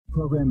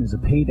Program is a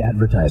paid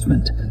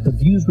advertisement. The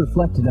views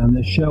reflected on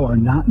this show are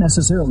not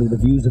necessarily the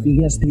views of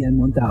ESPN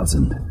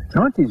 1000.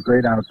 Chauncey's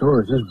Great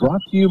Outdoors is brought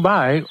to you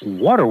by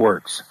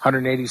Waterworks,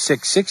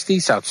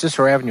 18660 South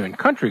Cicero Avenue in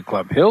Country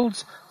Club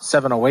Hills,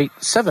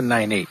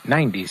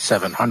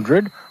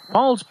 708-798-9700.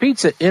 Paul's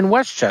Pizza in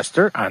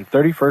Westchester on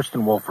 31st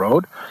and Wolf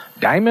Road.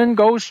 Diamond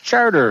Ghost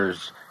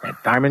Charters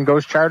at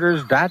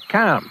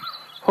diamondghostcharters.com.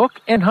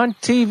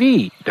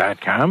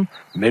 HookandHuntTV.com,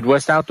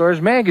 Midwest Outdoors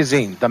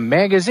Magazine, the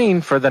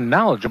magazine for the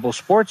knowledgeable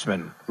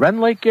sportsman.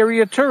 Rend Lake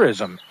Area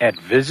Tourism at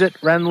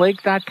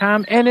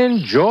visitrenlake.com and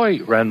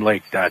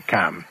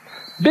enjoyrenlake.com.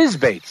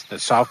 BizBaits, the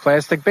soft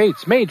plastic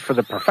baits made for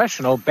the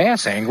professional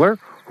bass angler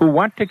who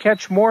want to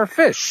catch more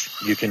fish.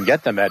 You can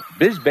get them at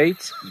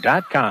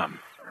bizbaits.com.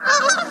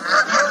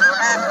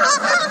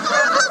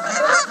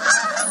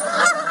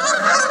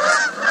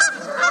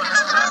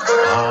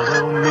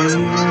 Follow me.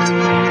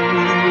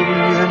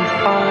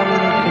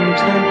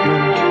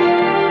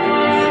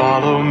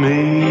 Follow me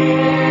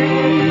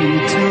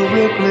to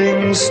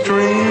rippling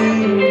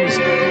streams.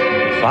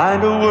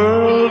 Find a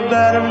world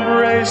that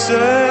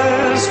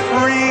embraces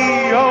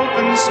free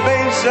open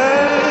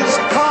spaces.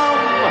 Come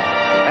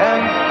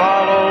and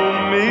follow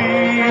me.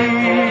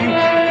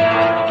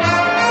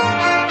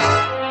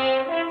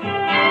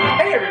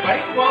 Hey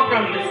everybody,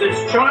 welcome. This is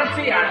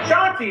Chauncey on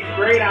Chauncey's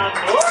Great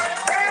Outdoors.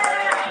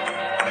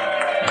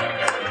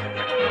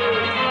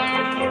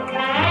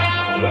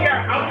 We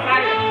are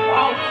outside of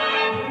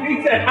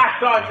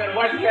hot dogs in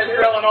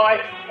Westchester,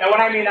 Illinois. And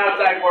when I mean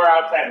outside, we're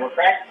outside. We're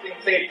practicing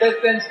safe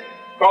distance.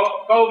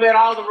 COVID,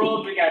 all the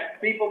rules. We got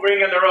people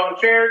bringing their own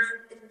chairs.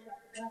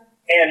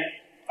 And,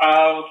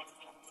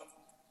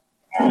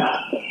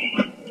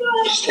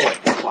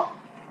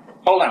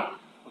 hold on.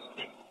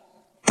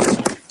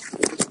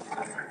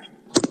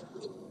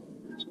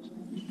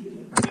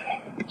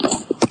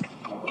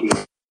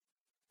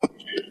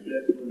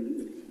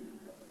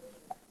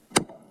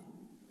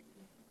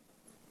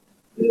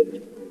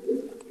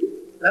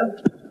 Hello?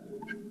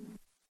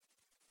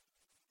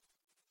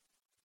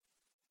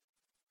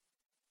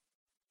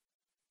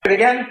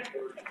 Again?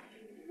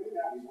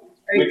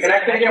 We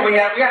connected again. We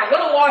got a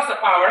little loss of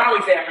power. It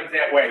always happens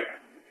that way.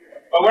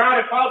 But we're out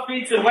at Paul's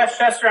Pizza in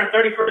Westchester on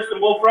 31st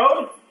and Wolf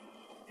Road.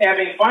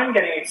 Having fun,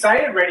 getting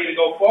excited, ready to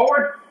go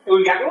forward. And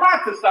we've got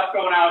lots of stuff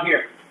going out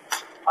here.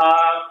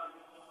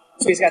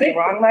 So he's got the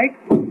wrong mic?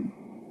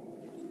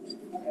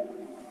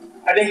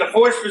 I think the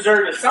Forest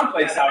Preserve is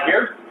someplace out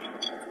here.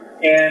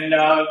 And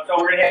so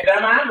we're going to have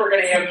them on. We're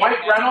going to have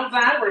Mike Reynolds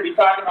on. We're going to be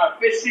talking about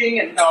fishing.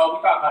 And no,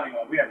 we talk hunting.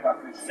 We have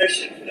talk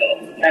fishing.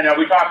 And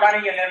we talk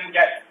hunting. And then we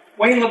got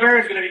Wayne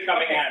LeBear is going to be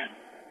coming on.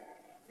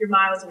 You're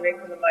miles away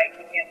from the mic.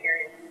 I can't hear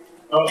you.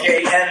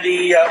 Okay, and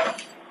the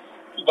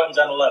two buttons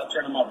on the left.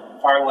 Turn them up.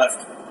 Far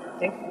left.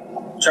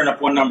 Turn up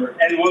one number.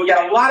 And we've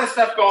got a lot of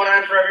stuff going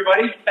on for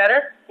everybody.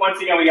 Better? Once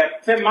again, we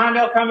got Tim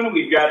Mondale coming.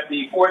 We've got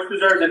the Forest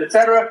Preserves and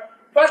etc.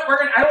 But we're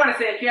going to, I don't want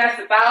to say a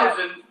cast of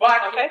thousands, but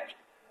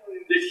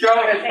the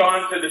show has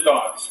gone to the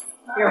dogs.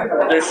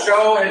 The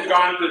show has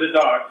gone to the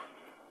dogs.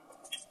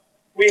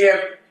 We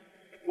have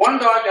one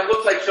dog that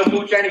looks like she'll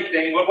mooch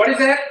anything. What is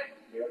that?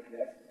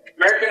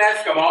 American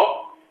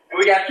Eskimo. And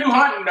we got two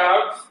hunting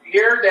dogs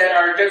here that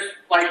are just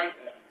like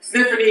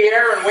sniffing the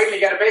air and waiting to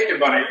get a bacon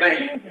bun, I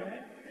think.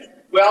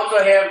 We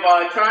also have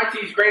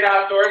Chauncey's Great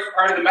Outdoors.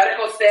 Part of the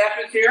medical staff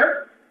is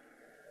here.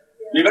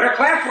 You better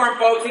clap for them,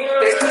 folks. They keep me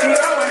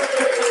going.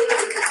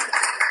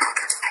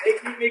 They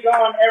keep me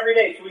going every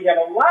day. So we have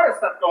a lot of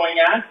stuff going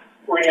on.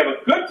 We're going to have a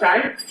good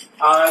time.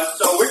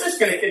 So we're just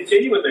going to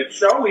continue with the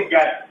show. We've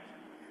got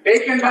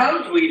bacon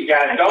buns. We've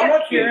got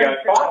donuts. We've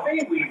got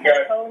coffee. We've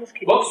got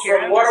books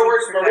from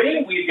Waterworks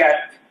Marine. We've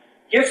got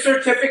gift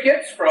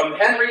certificates from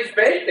Henry's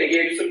Bake. They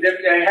gave some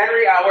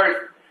Henry,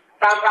 our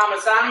Tom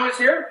Palmisano is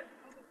here.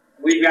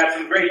 We've got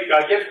some great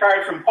gift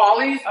cards from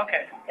Paulie's.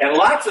 Okay. And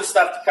lots of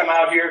stuff to come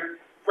out here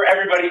for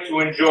everybody to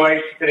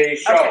enjoy today's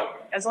show. Okay.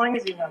 As long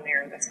as he's on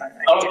there, that's fine.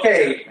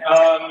 Okay.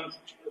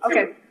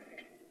 Okay.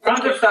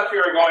 Tons of stuff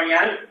here are going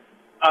on.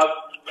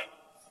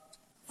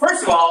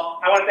 First of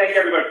all, I want to thank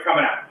everybody for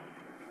coming out.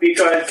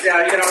 Because,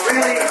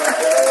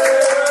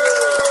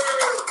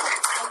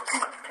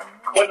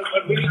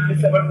 really,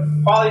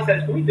 when Paulie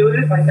says, can we do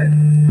this? I said,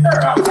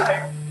 sure,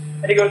 outside.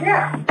 And he goes,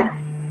 yeah.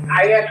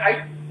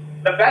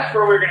 The best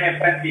where we're going to have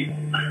 10 people.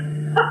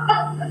 And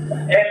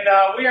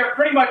we are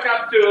pretty much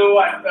up to,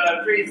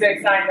 3,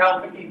 6, 9,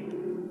 15.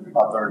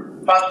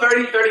 About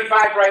 30,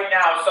 35 right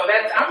now. So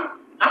that's,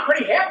 I'm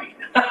pretty happy.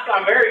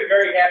 I'm very,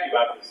 very happy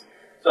about this.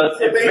 So it's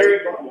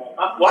very,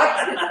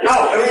 what?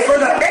 No, it was for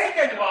the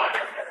bacon one.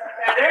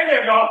 There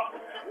you go.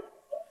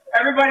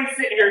 Everybody's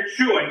sitting here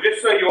chewing,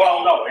 just so you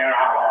all know.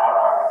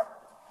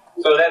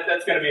 So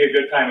that's going to be a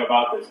good time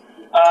about this.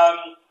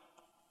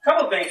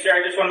 Couple things here.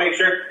 I just want to make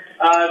sure.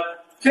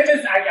 Tim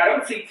is, I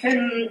don't see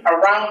Tim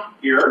around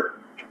here.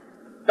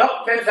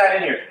 Nope, Tim's not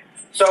in here.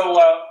 So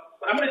what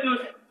I'm going to do is,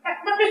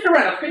 Mr.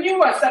 Reynolds, can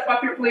you step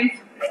up here, please?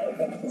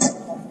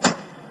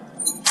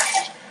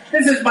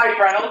 This is Mike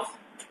Reynolds.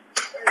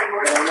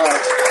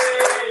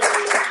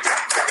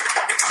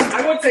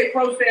 I would say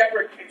pro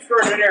staffer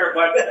extraordinaire,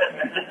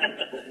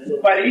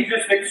 but he's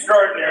just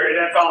extraordinary.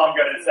 That's all I'm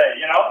going to say,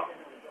 you know?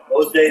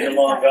 Those days are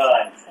long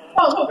gone.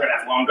 Oh, no, they're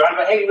not long gone.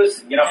 But hey,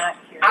 listen, you know,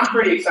 I'm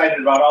pretty excited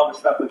about all the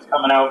stuff that's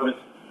coming out with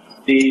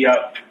the,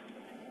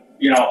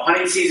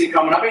 hunting season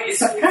coming up. It's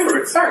September.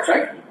 It starts,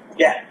 right?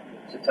 Yeah,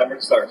 September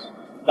it starts.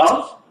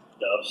 Doves?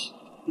 Doves.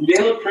 Do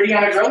they look pretty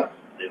on a grill?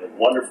 They look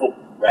wonderful,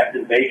 wrapped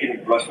in bacon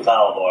and brushed with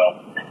olive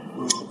oil.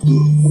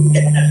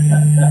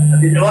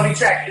 Let me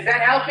check. Is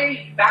that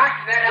healthy? Doc,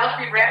 is that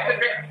healthy? Wrapped in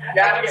bacon?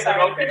 Yeah,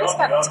 Sorry, I just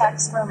got a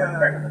text from a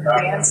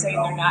band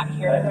saying they're not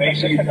here. Make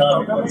sure you tell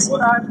everybody what's in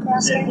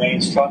broadcasting.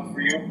 Wayne's truck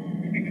for you.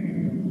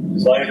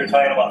 As long as you're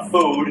talking about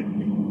food.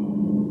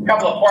 A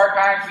couple of pork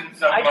hocks and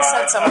some... I just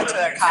sent someone to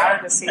their car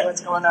to see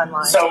what's going on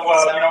online. So,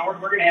 we're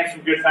going to have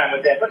some good time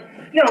with that. But,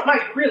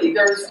 Mike, really,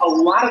 there's a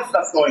lot of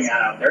stuff going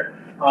on out there.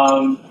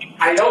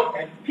 I know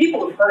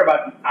people have heard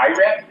about the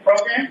IRAP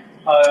program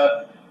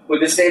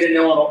with the state of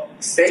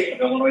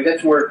Illinois.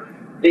 That's where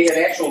they have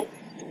actual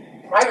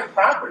private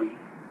property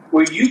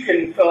where you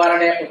can fill out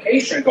an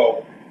application and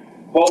go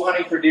bow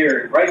hunting for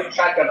deer, rifle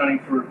shotgun hunting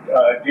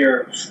for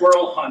deer,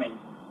 squirrel hunting,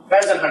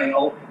 pheasant hunting.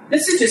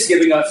 This is just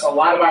giving us a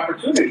lot of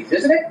opportunities,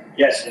 isn't it?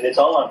 Yes, and it's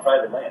all on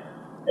private land.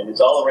 And it's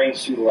all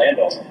arranged through the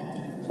landowner.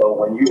 So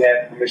when you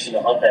have permission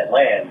to hunt that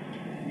land,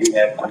 you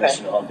have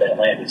permission to hunt that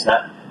land.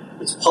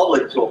 It's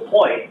public to a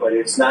point, but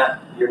it's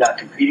not. You're not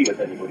competing with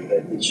anybody.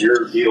 It's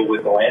your deal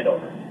with the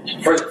landowner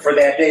for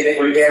that day that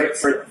you have it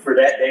for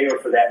that day or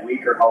for that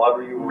week or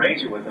however you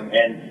arrange it with them.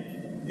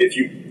 And if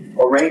you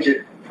arrange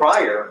it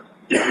prior,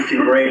 you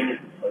can bring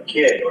a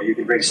kid or you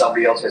can bring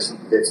somebody else that's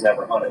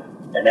never hunted.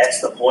 And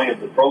that's the point of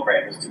the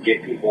program, is to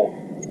get people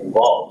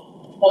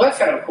involved. Well, that's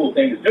kind of a cool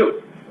thing to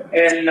do.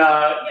 And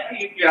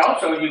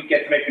so you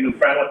get to make a new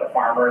friend with a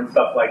farmer and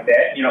stuff like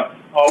that.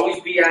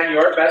 Always be on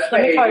your best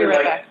behavior. Let me call you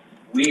right back.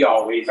 We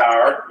always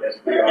are. Yes,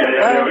 we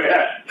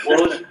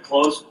are.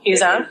 Close.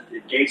 He's on? The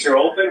gates are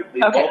open.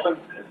 Leave them open.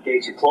 If the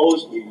gates are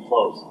closed, leave them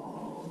closed.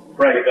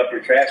 Right. Pick up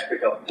your trash.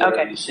 Pick up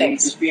whatever you see.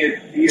 Thanks. Just be a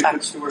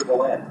good steward of the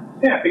land.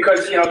 Yeah,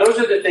 because those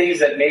are the things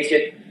that make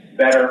it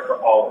better for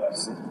all of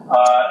us.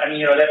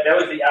 That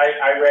was the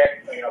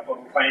IRAC,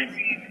 Public Claims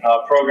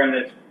program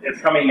that's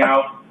coming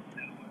out.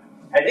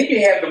 I think you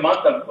have the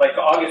month of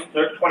August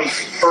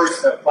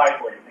 21st to apply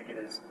for it. I think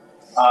it is.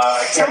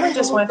 Someone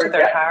just went to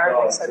their car.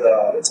 And said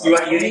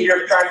you need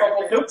your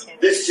trifocal too?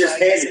 This just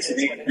handed to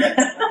me.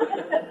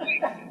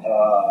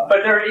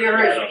 But there is.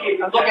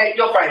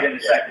 You'll find it in a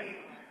second.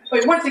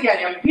 But once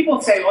again,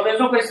 people say, "Well, there's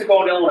no place to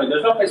go in Illinois.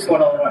 There's no place to go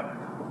in Illinois,"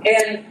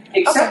 and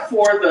except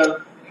for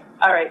the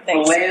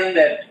land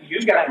that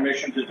you've got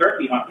permission to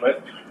turkey hunt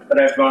with, that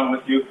I've gone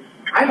with you.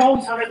 I've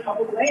always hunted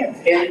public lands,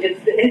 and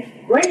it's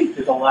great.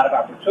 There's a lot of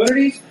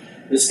opportunities.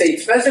 The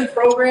state's pheasant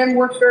program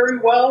works very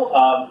well,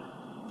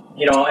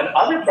 and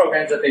other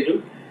programs that they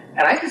do.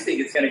 And I just think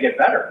it's going to get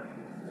better.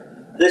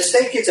 The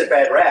state gets a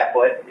bad rap,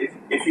 but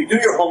if you do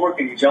your homework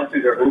and you jump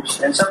through their hoops,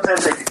 and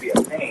sometimes they can be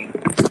a pain,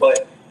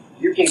 but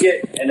you can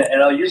get, and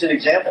I'll use an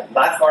example,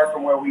 not far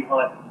from where we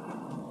hunt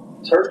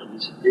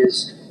turkeys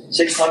is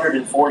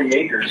 640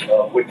 acres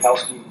of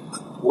Witkowski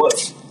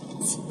Woods.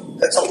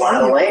 That's a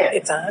lot of land.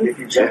 It's on. If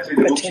you jump through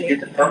the hoops and get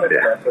the permit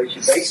in that place,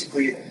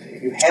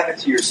 you have it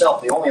to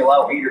yourself. They only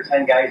allow 8 or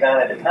 10 guys on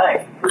at a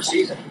time per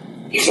season.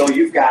 So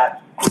you've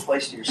got the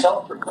place to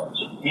yourself pretty much.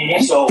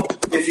 Mm-hmm. So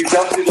if you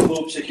jump through the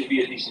hoops, it could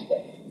be a decent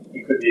thing.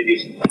 It could be a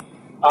decent thing.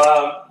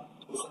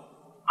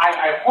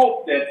 I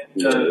hope that,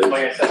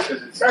 like I said,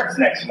 because it starts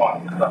next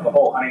month, the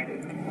whole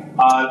hunting thing.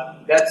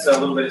 That's a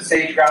little bit of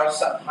sage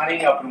grouse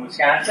hunting up in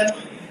Wisconsin.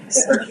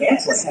 They're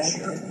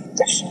canceling.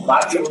 A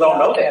lot of people don't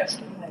know that.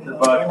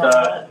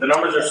 But the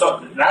numbers are so,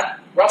 not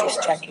ruffle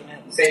grouse,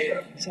 sage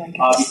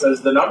grouse,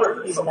 because the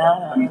numbers are so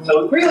low.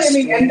 So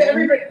really, and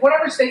everybody,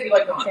 whatever state you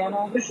like to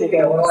hunt, Michigan,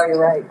 Illinois, you're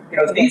right.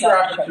 These are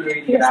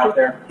opportunities to get out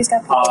there.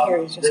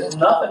 There's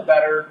nothing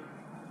better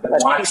than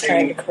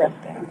watching.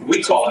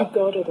 We call it.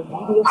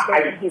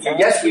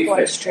 Yes, we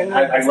fish.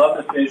 I love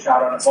to fish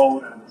out on a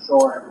boat and on the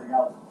shore and everything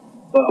else.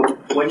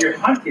 But when you're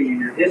hunting and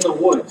you're in the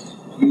woods,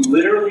 you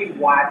literally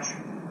watch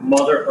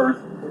Mother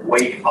Earth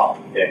wake up.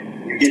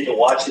 Yeah. You get to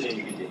watch it and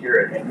you get to hear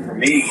it. And for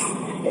me,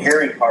 the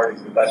hearing part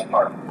is the best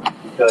part,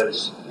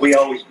 because we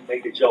always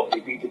make a joke.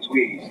 We beat the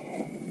Tweedies.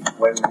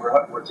 When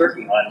we're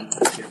turkey hunting,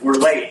 if we're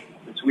late,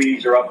 the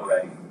Tweedies are up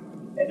already.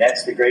 And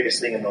that's the greatest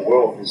thing in the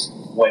world, is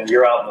when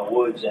you're out in the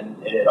woods and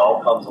it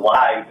all comes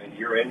alive and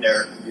you're in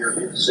there,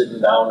 you're sitting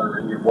down or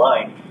in your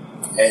blind,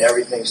 and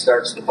everything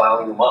starts to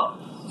volume up.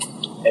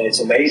 And it's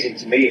amazing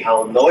to me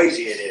how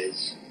noisy it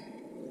is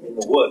in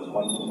the woods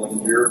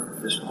when you're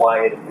just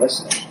quiet and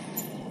listening.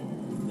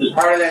 Does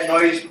part of that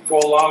noise go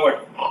along with?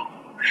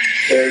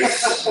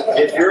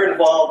 If you're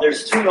involved,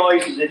 there's two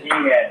noises that he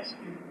has.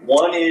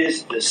 One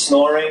is the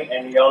snoring,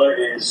 and the other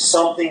is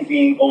something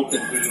being open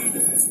to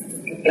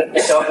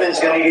eat. Something's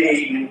going to get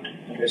eaten.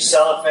 There's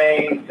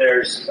cellophane.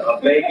 There's a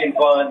bacon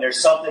bun. There's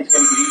something's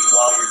going to get eaten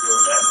while you're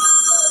doing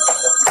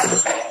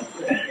that.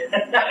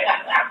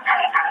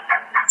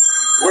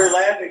 We're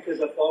laughing because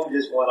the phone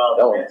just went off.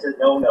 It's a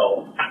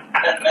no-no.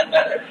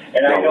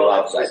 And I know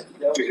that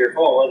was your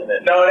phone, wasn't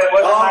it? No, that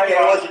wasn't my okay,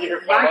 phone. it wasn't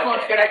your phone. My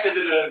phone's connected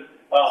to the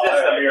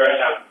system here right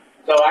now.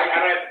 So I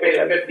don't have to pay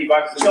the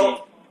 $50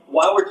 So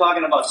while we're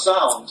talking about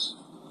sounds,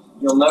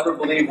 you'll never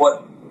believe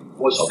what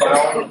was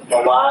found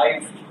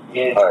alive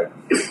in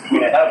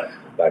heaven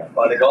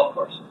by the golf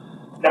course.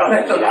 No,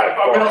 that's a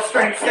real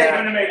strange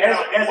statement to make.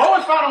 What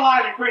was found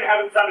alive in Queen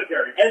Heaven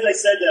Cemetery? As I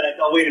said that, I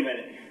thought, wait a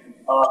minute.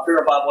 Pair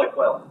of bobwhite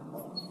quail.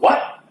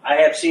 What? I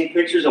have seen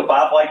pictures of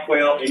bobwhite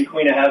quail in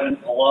Queen of Heaven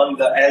along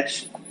the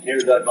edge near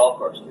the golf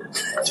course.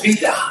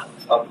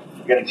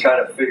 I'm going to try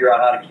to figure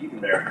out how to keep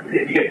them there.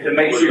 To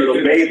make With sure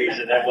little babies,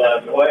 and then we'll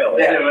have quail.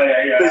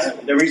 Yeah.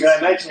 The reason I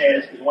mention that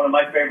is because one of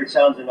my favorite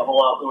sounds in the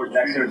whole outdoors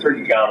next to a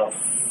turkey gobble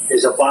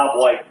is a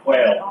bobwhite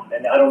quail.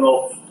 And I don't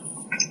know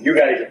if you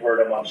guys have heard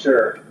them, I'm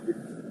sure.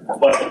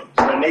 But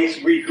when they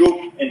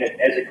regroup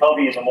as a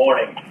covey in the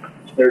morning,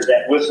 there's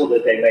that whistle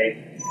that they make,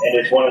 and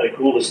it's one of the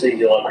coolest things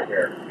you'll ever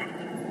hear.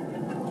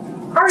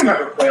 I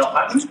remember quail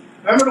hunting.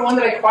 Remember the one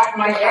that I caught in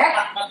my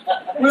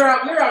hat? We were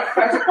out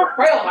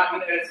quail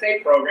hunting at a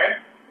state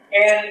program,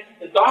 and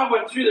the dog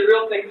went through the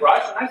real thick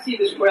brush, and I see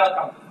this quail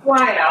come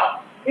flying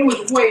out. It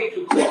was way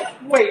too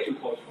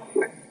close for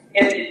me.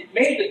 And it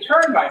made the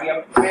turn by me.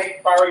 May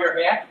I borrow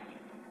your hat?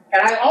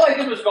 And all I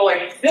did was go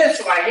like this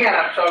with my hand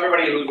up, so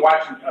everybody who's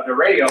watching the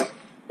radio,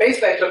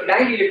 basically I took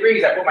 90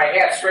 degrees, I put my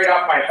hat straight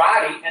off my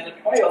body, and the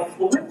quail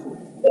flew into it.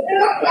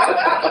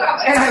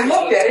 And I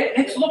looked at it,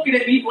 and it's looking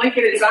at me,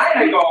 blinking its eye,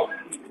 and I go,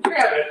 you're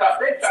having a tough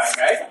day, time,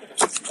 right?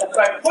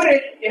 So I put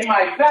it in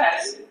my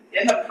vest,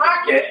 in the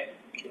pocket,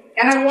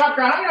 and I walked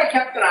around, and I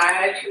kept an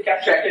eye on it,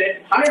 kept checking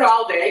it, hunted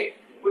all day.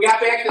 We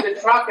got back to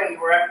the truck, and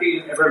we're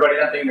empty, everybody's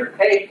emptying their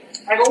tape.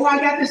 I go, I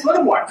got this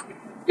little one.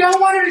 Y'all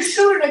wanted to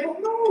shoot it. I go,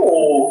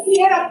 no,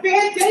 he had a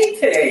bad day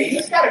today.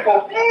 He's got to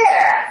go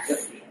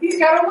fast. He's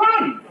got to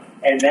run.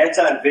 And that's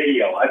on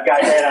video. I've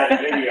got that on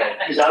video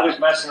because I was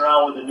messing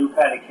around with a new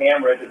kind of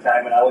camera at the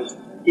time, and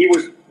he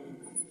was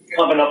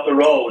coming up the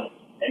road,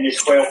 and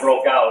this quail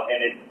broke out,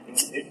 and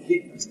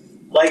it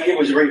like it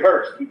was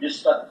rehearsed. He just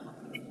stuck,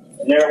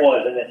 and there it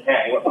was, and then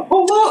he went,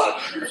 oh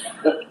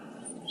look!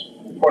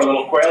 Poor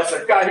little quail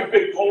said, God, you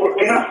big fool.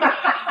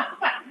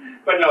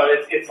 But no,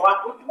 it's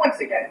once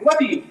again,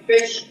 whether you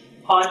fish,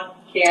 hunt,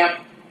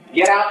 camp,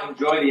 get out,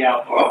 enjoy the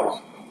outdoors.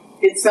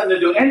 It's something to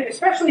do, and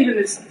especially in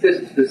this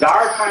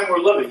bizarre time we're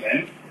living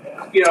in,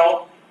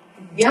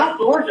 the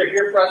outdoors are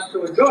here for us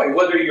to enjoy.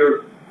 Whether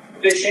you're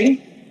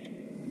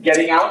fishing,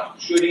 getting out,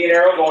 shooting an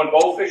arrow, going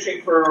bow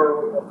fishing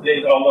for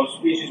all those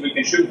species we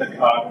can shoot, the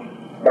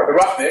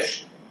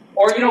rough-fish,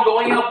 or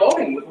going out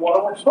boating with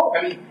waterworks boat.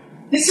 I mean,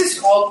 this is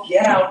called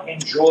get out,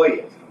 enjoy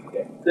it.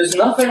 There's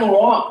nothing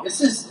wrong.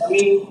 This is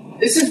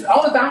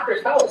all the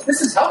doctors tell us.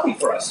 This is healthy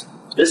for us.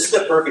 This is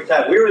the perfect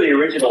time. We were the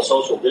original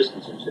social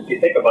distancers. If you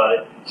think about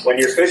it, when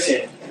you're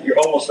fishing, you're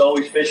almost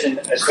always fishing,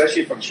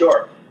 especially from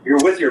shore.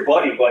 You're with your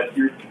buddy, but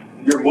you're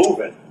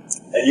moving,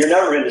 and you're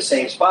never in the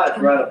same spot. If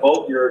you're on a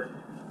boat, you're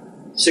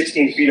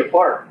 16 feet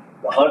apart.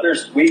 The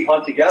hunters, we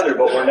hunt together,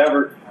 but we're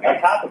never on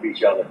top of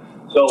each other.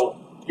 So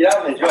get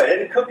out and enjoy it.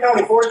 And the Cook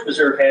County Forest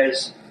Preserve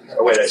has.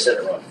 Oh wait, I said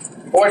it wrong.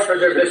 Forest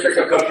Preserve District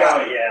of Cook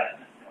County. Yeah.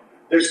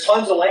 There's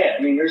tons of land.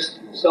 I mean, there's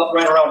stuff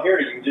right around here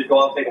that you can just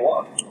go out and take a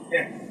walk.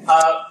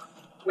 Yeah.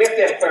 We have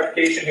to have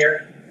clarification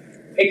here.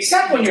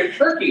 Except when you're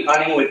turkey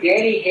hunting with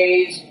Danny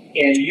Hayes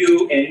and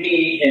you and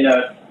me in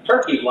a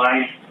turkey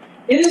blind,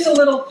 it is a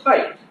little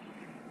tight.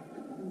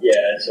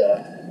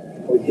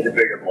 Yeah, we need a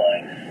bigger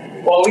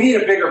blind. Well, we need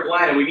a bigger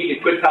blind, and we need to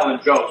quit telling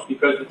jokes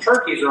because the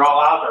turkeys are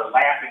all out there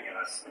laughing at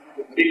us.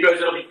 Because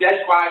it'll be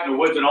dead quiet in the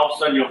woods, and all of a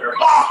sudden you'll hear.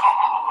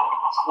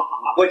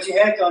 But you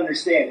have to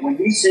understand, when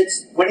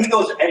he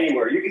goes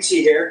anywhere, you can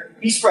see here,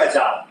 he spreads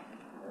out.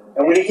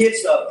 And when he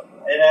hits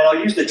and I'll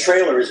use the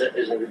trailer as an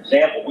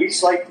example. We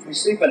sleep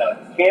in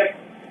a camp.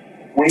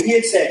 When he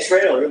hits that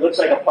trailer, it looks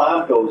like a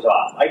bomb goes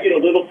off. I get a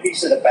little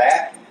piece of the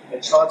back,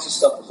 and Chauncey's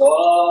stuff is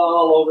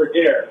all over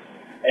here.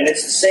 And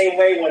it's the same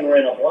way when we're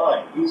in a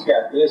blind. He's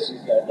got this,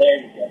 he's got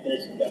that, he's got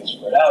this, he's got to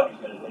spread out, he's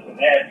got to look at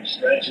that, he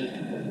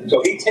stretches.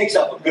 So he takes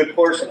up a good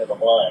portion of the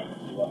blind.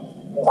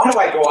 Why do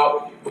I go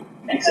out with you?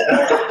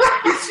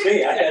 It's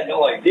me. I had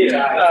no idea.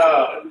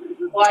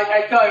 Well,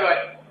 I tell you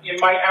what,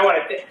 Mike, I want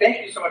to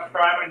thank you so much for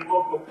coming.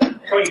 We'll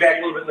coming back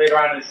a little bit later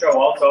on in the show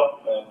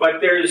also.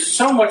 But there is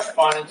so much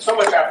fun and so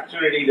much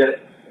opportunity that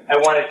I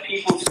wanted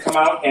people to come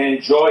out and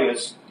enjoy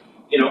us,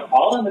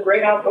 all in the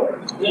great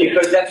outdoors.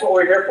 Because that's what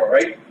we're here for,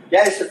 right?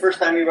 Yeah, it's the first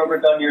time you've ever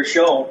done your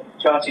show,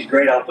 Chauncey's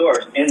Great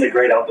Outdoors, in the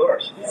Great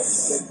Outdoors.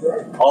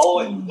 All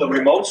the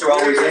remotes are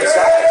always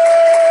inside.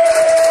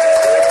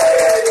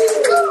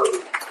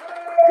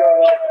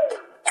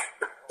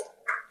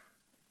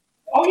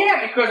 Oh,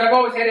 yeah, because I've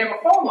always had to have a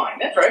phone line.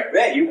 That's right.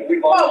 Yeah,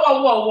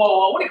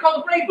 Whoa. What do you call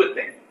the Braidwood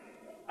thing?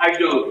 I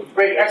do.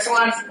 Braid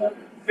Excellence,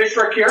 Fish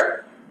for a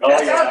Cure. Oh,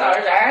 that's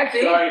yeah.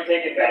 See? Sorry,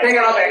 take it back. Take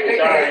it all back. Take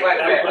it back.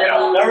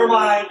 Never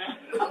mind.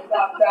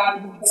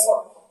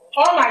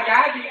 Oh, my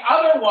God. The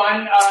other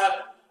one,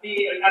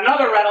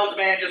 another Reynolds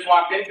man just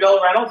walked in. Bill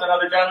Reynolds,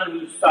 another gentleman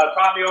who's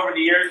taught me over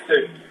the years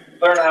to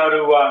learn how to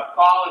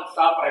call and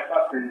stuff. I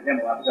frustrated him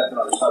a lot, but that's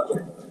another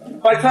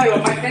subject. But I tell you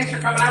what, Mike, thanks for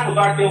coming out. We'll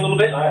talk to you a little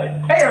bit. Right.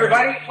 Hey,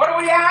 everybody, what are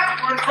we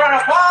at? We're in front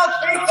of Paul's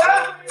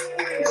Pizza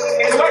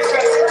in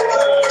Westchester.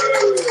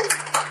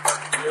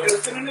 You're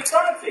listening to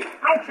Chauncey.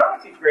 I'm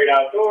Chauncey's Great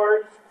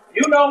Outdoors.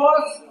 You know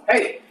us.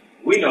 Hey,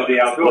 we know the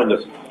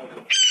outdoors.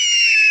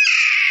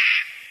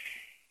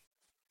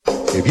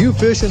 If you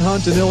fish and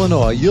hunt in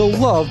Illinois, you'll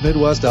love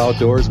Midwest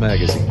Outdoors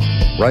magazine.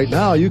 Right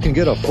now, you can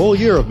get a full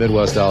year of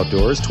Midwest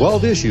Outdoors,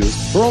 12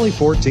 issues, for only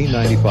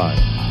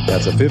 $14.95.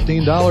 That's a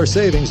 $15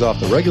 savings off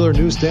the regular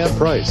newsstand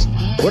price.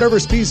 Whatever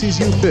species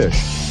you fish,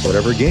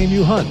 whatever game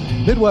you hunt,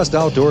 Midwest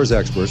Outdoors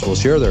experts will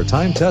share their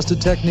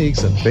time-tested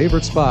techniques and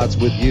favorite spots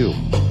with you.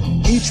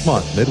 Each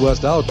month,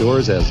 Midwest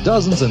Outdoors has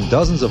dozens and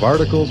dozens of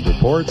articles,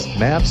 reports,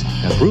 maps,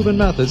 and proven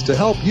methods to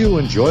help you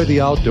enjoy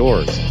the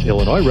outdoors.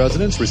 Illinois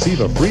residents receive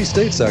a free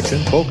state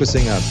section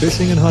focusing on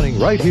fishing and hunting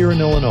right here in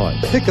Illinois.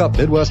 Pick up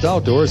Midwest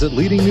Outdoors at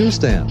leading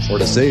newsstands. Or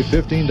to save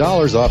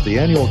 $15 off the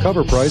annual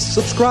cover price,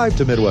 subscribe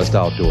to Midwest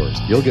Outdoors.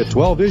 You'll get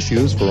 12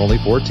 issues for only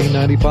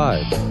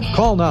 $14.95.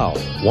 Call now,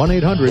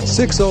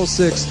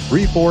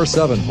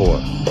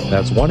 1-800-606-3474.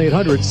 That's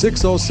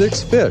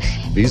 1-800-606-FISH.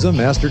 Visa,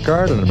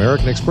 MasterCard, and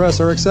American Express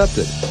are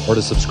accepted. Or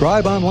to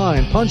subscribe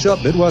online, punch up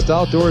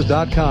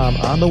MidwestOutdoors.com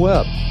on the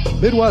web.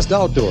 Midwest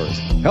Outdoors,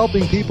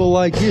 helping people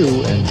like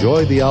you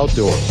enjoy the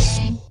outdoors.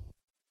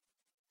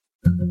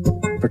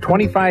 For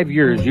 25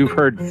 years, you've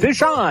heard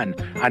Fish On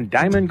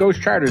Diamond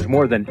Ghost Charters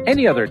more than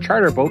any other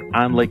charter boat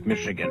on Lake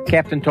Michigan.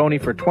 Captain Tony,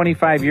 for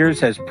 25 years,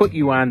 has put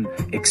you on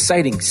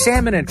exciting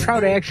salmon and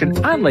trout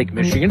action on Lake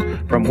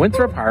Michigan from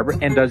Winthrop Harbor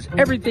and does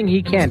everything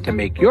he can to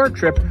make your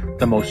trip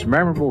the most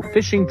memorable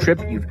fishing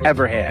trip you've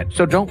ever had.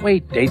 So don't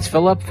wait. Dates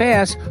fill up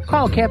fast.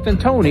 Call Captain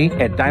Tony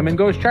at Diamond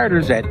Ghost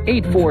Charters at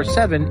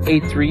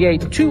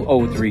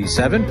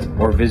 847-838-2037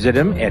 or visit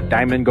him at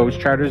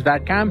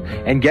diamondghostcharters.com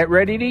and get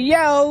ready to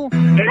yell.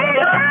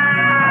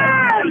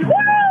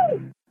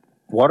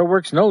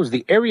 Waterworks knows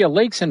the area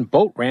lakes and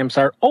boat ramps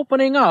are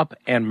opening up,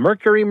 and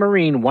Mercury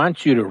Marine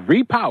wants you to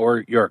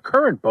repower your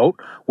current boat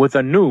with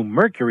a new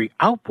Mercury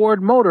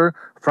outboard motor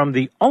from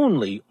the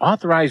only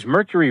authorized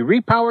Mercury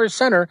Repower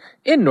Center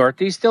in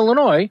Northeast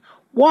Illinois,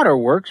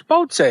 Waterworks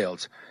Boat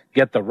Sales.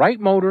 Get the right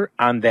motor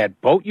on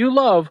that boat you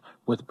love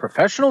with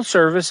professional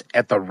service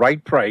at the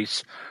right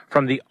price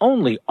from the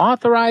only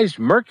authorized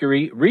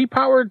Mercury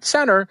Repowered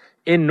Center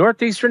in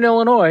Northeastern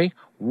Illinois,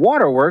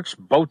 Waterworks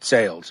Boat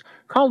Sales.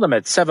 Call them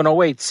at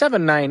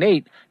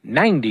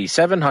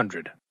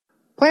 708-798-9700.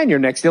 Plan your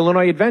next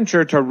Illinois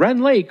adventure to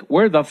Wren Lake,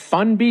 where the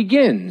fun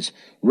begins.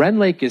 Wren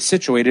Lake is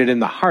situated in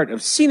the heart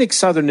of scenic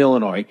southern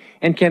Illinois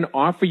and can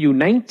offer you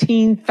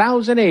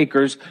 19,000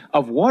 acres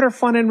of water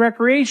fun and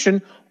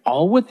recreation,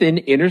 all within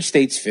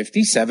Interstates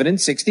 57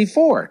 and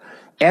 64.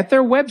 At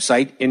their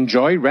website,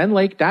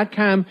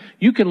 enjoywrenlake.com,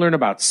 you can learn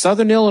about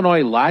Southern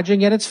Illinois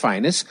lodging at its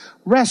finest,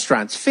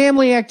 restaurants,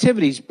 family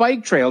activities,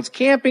 bike trails,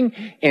 camping,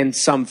 and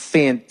some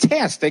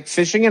fantastic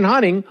fishing and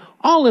hunting,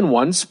 all in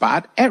one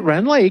spot at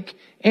Wren Lake.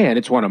 And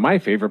it's one of my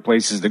favorite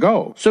places to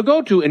go. So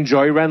go to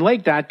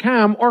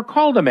enjoywrenlake.com or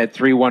call them at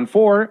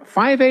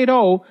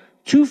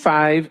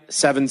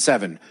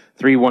 314-580-2577.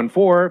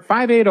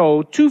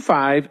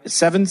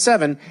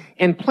 314-580-2577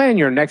 and plan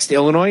your next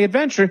Illinois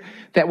adventure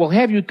that will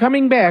have you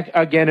coming back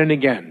again and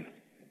again.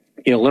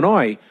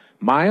 Illinois,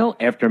 mile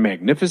after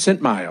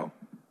magnificent mile.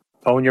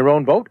 Own your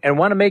own boat and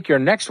want to make your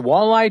next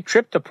walleye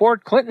trip to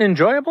Port Clinton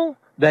enjoyable?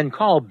 Then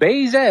call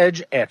Bay's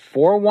Edge at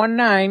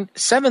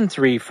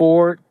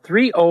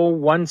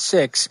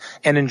 419-734-3016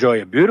 and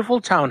enjoy a beautiful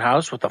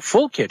townhouse with a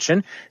full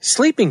kitchen,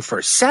 sleeping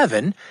for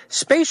 7,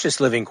 spacious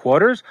living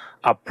quarters,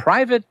 a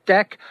private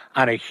deck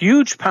on a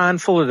huge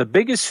pond full of the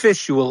biggest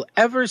fish you will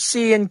ever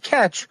see and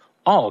catch,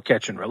 all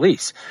catch and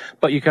release.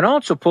 But you can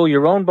also pull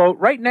your own boat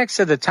right next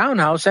to the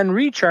townhouse and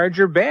recharge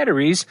your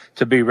batteries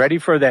to be ready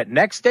for that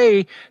next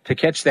day to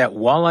catch that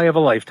walleye of a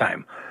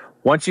lifetime.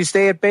 Once you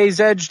stay at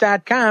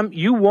BaysEdge.com,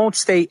 you won't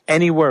stay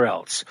anywhere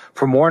else.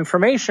 For more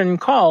information,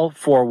 call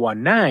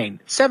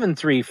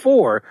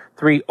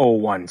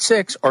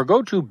 419-734-3016 or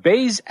go to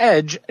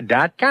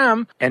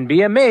BaysEdge.com and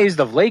be amazed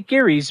of Lake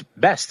Erie's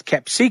best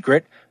kept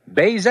secret,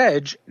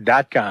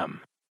 BaysEdge.com.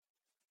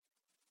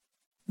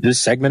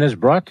 This segment is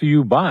brought to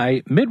you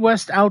by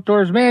Midwest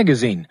Outdoors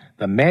Magazine,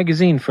 the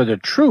magazine for the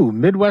true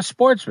Midwest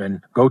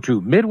sportsman. Go to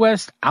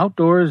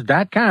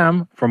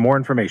MidwestOutdoors.com for more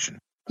information.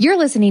 You're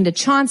listening to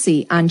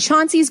Chauncey on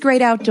Chauncey's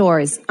Great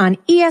Outdoors on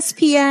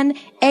ESPN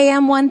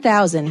AM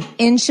 1000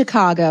 in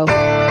Chicago. Hey,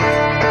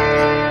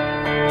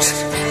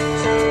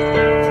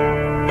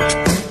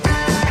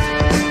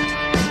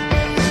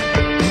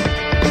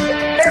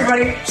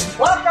 everybody,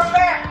 welcome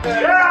back.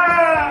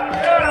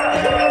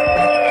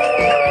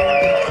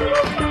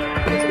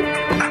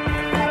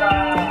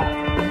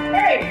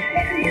 Hey,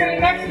 who's sitting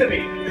next to me?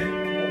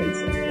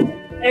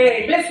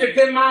 Hey, Mr.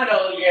 Tim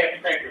Mono, you have to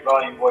crank your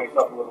volume voice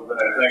up a little bit. I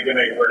think it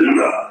makes it work.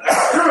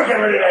 Get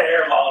rid of that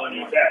hair ball in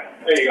your head.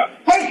 There you go.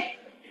 Hey,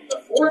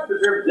 the 4th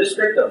Preserve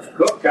District of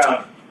Cook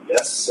County.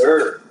 Yes,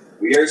 sir.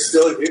 We are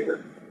still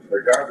here.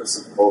 regardless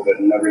of COVID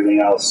and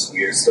everything else.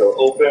 We are still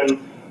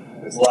open.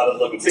 There's a lot of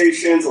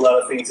limitations, a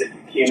lot of things that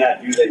you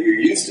cannot do that you're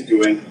used to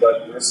doing,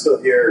 but we're still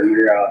here, and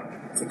we're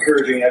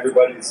encouraging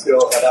everybody to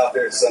still head out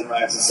there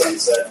sunrise to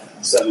sunset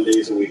 7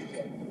 days a week.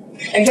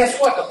 And guess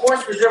what? The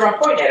Forest Preserve I'm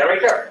pointing at it right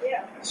there.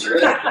 Yeah. That's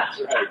right.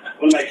 That's right.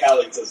 One of my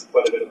colleagues does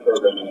quite a bit of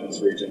programming in this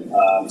region.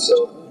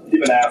 So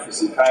keep an eye out for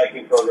some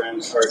kayaking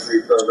programs,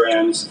 archery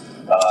programs.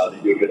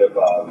 They do a bit of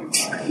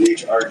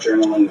nature art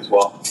journaling as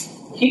well.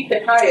 Keep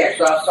the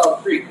kayaks off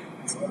Salt Creek.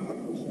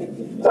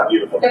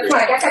 Beautiful. That's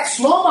right. I got that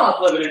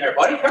smallmouth living in there,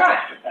 buddy. Come on.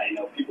 I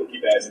know people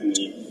keep asking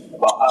me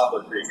about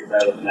Poplar Creek because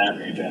I live in that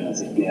region. I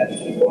said, yeah, you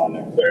can go on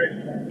there.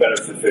 Better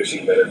for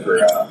fishing, better for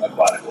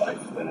aquatic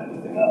life than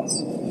anything else.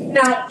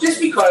 Now, just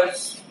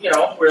because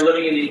we're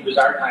living in these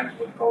bizarre times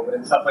with COVID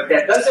and stuff like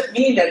that, doesn't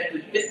mean that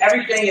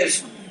everything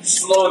is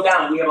slowed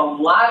down. We have a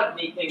lot of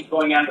neat things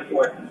going on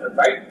before,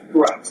 right?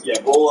 Correct.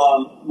 Yeah,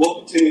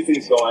 we'll continue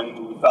things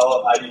going. We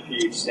follow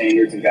IDPH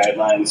standards and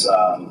guidelines.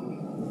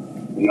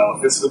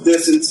 Physical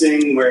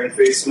distancing, wearing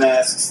face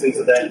masks, things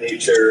of that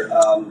nature.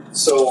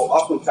 So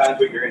oftentimes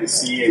what you're going to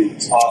see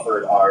and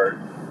offered are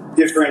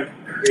different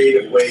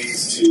creative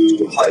ways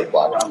to hike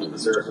around the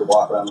preserves or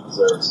walk around the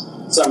preserves.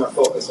 Some are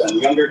focused on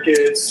younger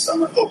kids,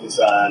 some are focused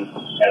on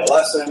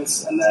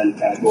adolescents, and then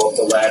kind of go up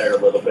the ladder a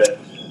little bit.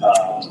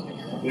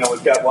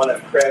 We've got one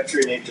at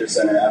Crabtree Nature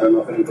Center. I don't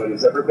know if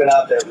anybody's ever been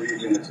out that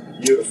region. It's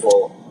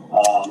beautiful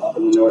up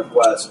in the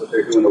northwest, but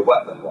they're doing a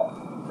wetland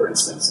walk, for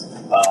instance.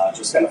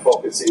 Just kind of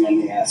focusing on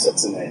the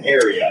assets in the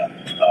area.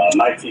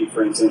 My team,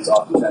 for instance,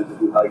 often tends to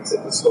do hikes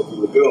at the Skokie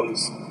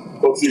Lagoons.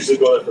 Folks usually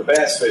go there for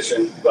bass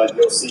fishing, but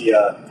you'll see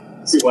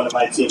one of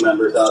my team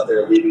members out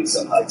there leading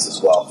some hikes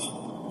as well.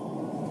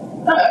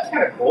 Oh, that's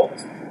kind of cool.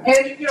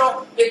 And,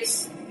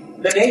 it's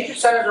the nature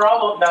centers are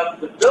all open. Now,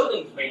 the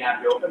buildings may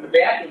not be open, the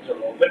bathrooms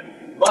are open,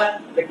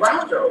 but the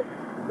grounds are open.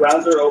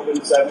 Grounds are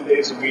open 7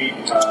 days a week,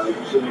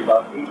 usually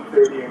about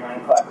 8:30 or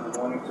 9 o'clock in the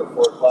morning to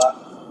 4 o'clock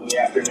in the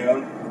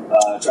afternoon.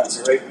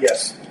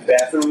 Yes,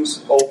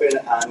 bathrooms open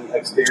on the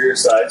exterior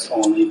sides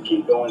only. You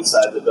can go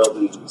inside the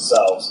buildings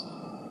themselves.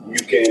 You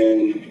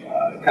can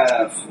kind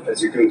of,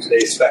 as you're doing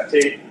today,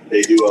 spectate.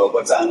 They do a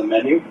what's on the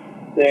menu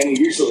thing,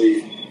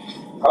 usually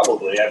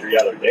probably every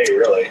other day,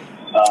 really.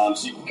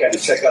 So you can kind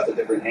of check out the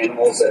different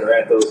animals that are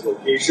at those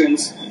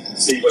locations,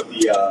 see what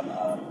the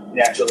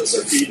naturalists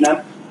are feeding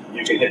them.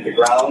 You can hit the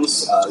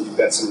grounds. You've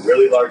got some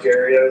really large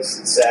areas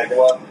in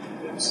Saginaw.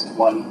 There's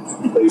one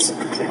place in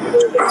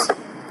particular that's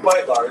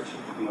quite large.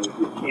 You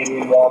do a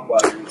canyon walk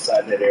while you're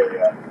inside that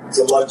area. It's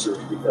a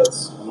luxury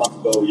because a month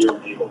ago you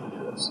weren't able to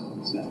do this.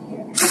 It's not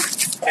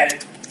and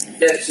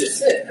that's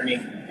just it. I mean,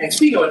 and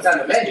speaking of what's on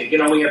the menu,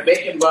 we have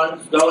bacon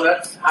buns,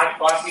 donuts, hot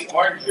coffee,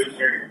 orange juice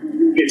here.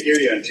 We can hear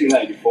you on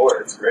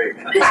 294. It's great.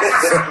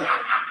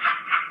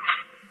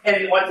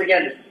 And once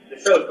again, the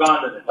show's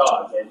gone to the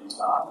dogs, as you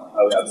saw.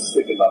 I was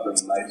thinking about them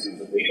knives,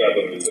 but they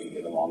probably wouldn't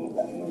get along with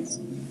anyways.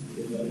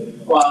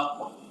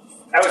 Well,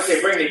 I would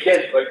say bring the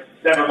kids, but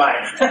never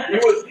mind.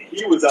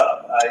 He was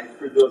up.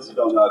 For those who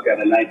don't know, I've got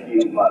a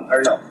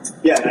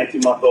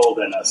 19-month-old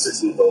and a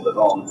 16-month-old at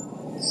home.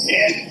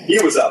 And he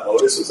was up.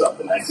 Otis was up,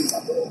 the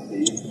 19-month-old.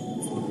 He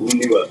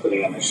knew I was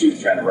putting on my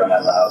shoes trying to run out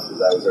of the house because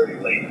I was already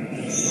late.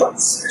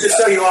 Just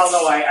so you all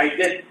know, I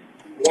did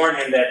warn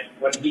him that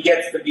when he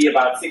gets to be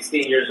about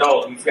 16 years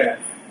old, he's going to,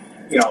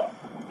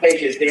 take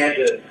his dad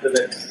to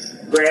the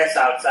grass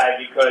outside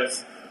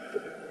because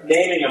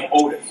naming him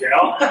Otis,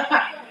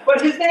 But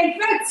his name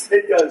fits.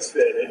 It does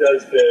fit.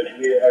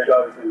 Our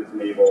daughter's name is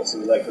Mabel, so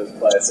we like those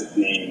classic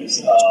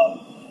names.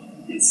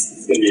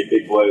 He's going to be a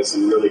big boy with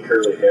some really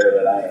curly hair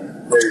that I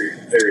am very,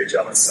 very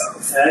jealous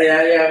of.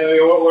 Yeah.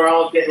 We're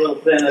all getting a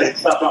little thin and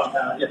stuff on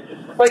town.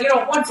 But,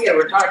 once again,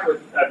 we're talking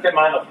with Tim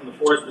Milo from the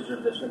Forest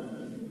Preserve District.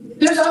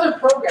 There's other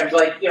programs,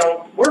 like,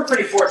 we're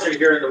pretty fortunate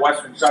here in the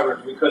western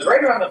suburbs because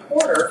right around the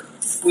corner,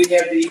 we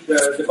have the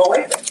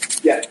Boat Thing.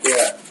 Yeah.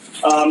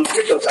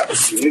 Get those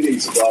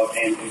opportunities to go out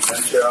and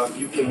venture out.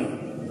 You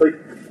can,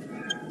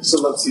 so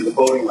let's see, the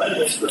boating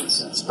rentals, for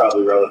instance,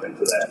 probably relevant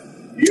to that.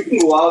 You can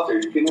go out there,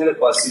 you can hit a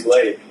Bussy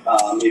Lake,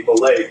 Maple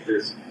Lake.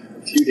 There's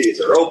a few days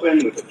are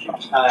open with a few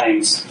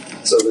times,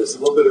 so there's a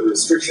little bit of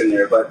restriction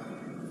there, but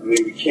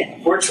we can't,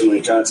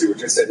 unfortunately, Chauncey, we're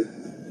just at a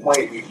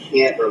point we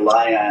can't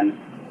rely on,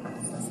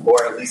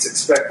 or at least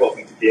expect what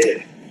we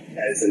did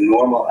as a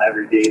normal,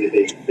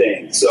 everyday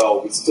thing.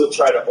 So we still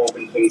try to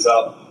open things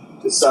up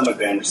to some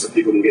advantage so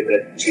people can get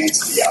that chance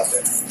to be out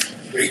there.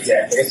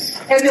 Exactly.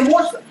 And the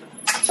most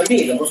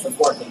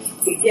important thing is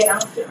to get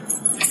out there.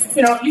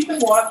 You can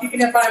walk, you can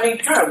have fun.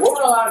 We're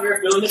all out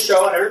here doing the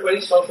show and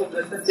everybody's social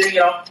distancing.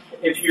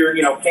 If you're,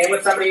 came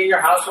with somebody in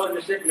your household,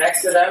 you're sitting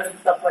next to them and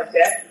stuff like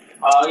that.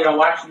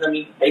 Watching them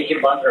eat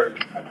bacon buns or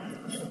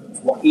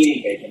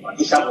eating bacon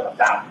buns, shoveling them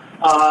down.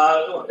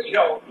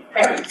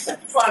 Having some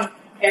fun.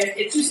 And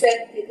it's just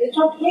that it's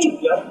okay.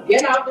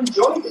 Get out and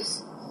enjoy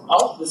this.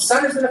 The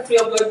sun is going to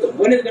feel good. The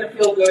wind is going to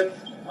feel good.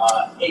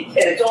 And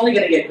it's only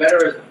going to get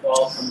better as the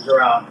fall comes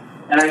around.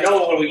 And I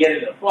know when we get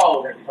into the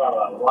fall, we're going to be talking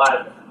about a lot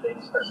of different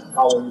things, especially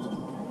colors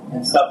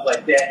and stuff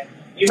like that.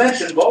 you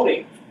mentioned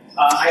boating.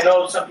 I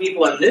know some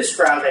people in this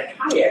crowd that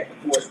kayak the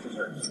forest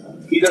preserves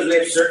because we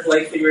have certain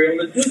lakes that you're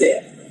able to do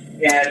that.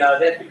 And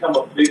that's become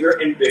a bigger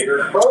and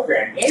bigger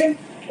program. And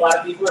a lot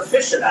of people are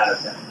fishing out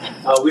of them.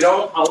 We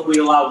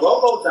allow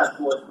rowboats on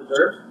forest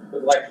preserves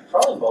with electric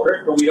trolling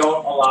motors, but we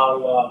don't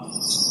allow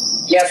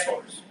gas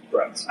motors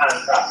on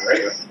the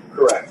property, right?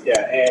 Correct,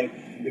 yeah. And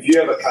if you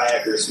have a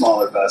kayak or a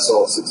smaller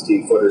vessel,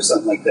 16-foot or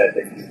something like that,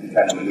 that you can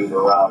kind of maneuver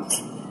around,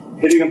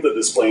 hitting up the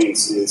display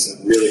lanes is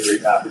a really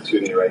great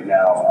opportunity right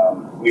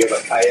now. We have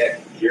a kayak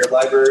gear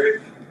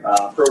library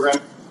program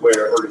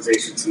where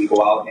organizations can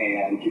go out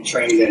and get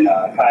trained in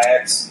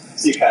kayaks,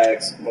 sea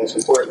kayaks, most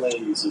importantly,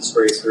 using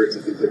spray skirts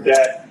and things like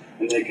that,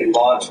 and they can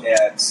launch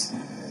at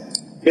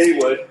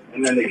Baywood,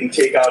 and then they can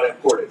take out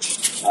at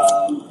Portage.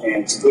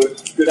 And it's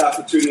a good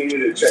opportunity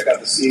to check out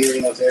the scenery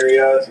in those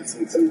areas. We've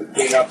seen some of the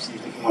cleanups.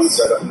 If you want to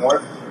start up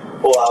north,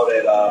 pull out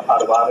at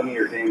Potawatomi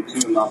or Dame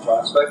 2 in Mount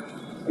Prospect.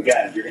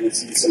 Again, you're going to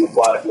see some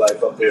aquatic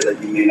life up there that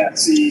you may not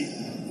see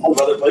out of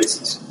other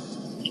places.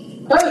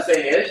 Another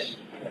thing is,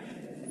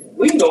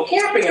 we can go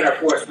camping in our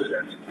forest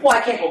preserves. Well,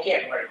 I can't go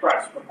camping right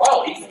across from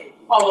Paulie,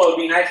 although it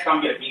would be nice to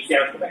come get a beach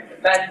there and go back to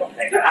that.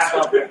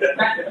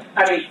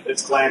 I mean,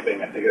 it's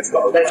glamping. I think it's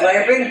called. That's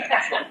glamping.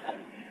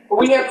 But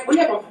we have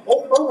a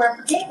whole program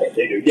for camping.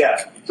 They do, yeah.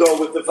 So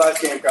with the 5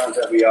 campgrounds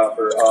that we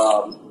offer,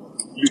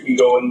 you can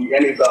go in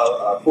any of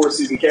the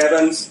 4-season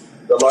cabins,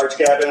 the large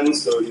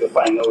cabins. So you'll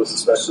find those,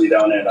 especially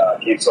down at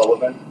Camp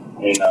Sullivan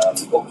in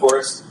Oak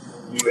Forest.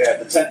 You have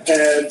the tent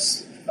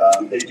pads.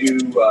 They do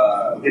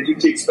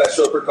take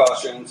special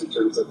precautions in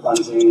terms of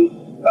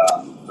cleansing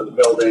for the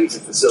buildings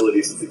and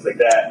facilities and things like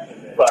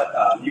that. But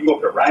you can go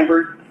up to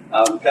Reinberg,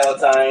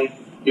 Palatine.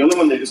 The only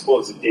one they just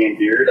closed is Dan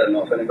Beard. I don't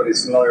know if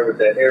anybody's familiar with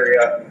that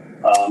area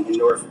in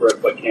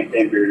Northbrook, but Camp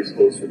Dan Beard is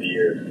closed for the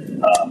year.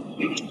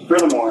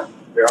 Furthermore,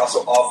 they're also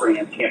offering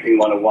a Camping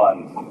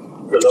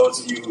 101 for those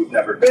of you who've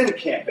never been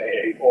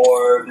camping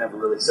or never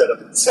really set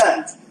up a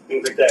tent,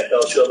 things like that.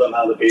 They'll show them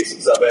how the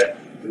basics of it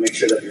to make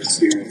sure that your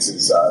experience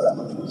is that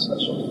much more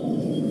special.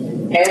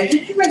 And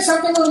did you bring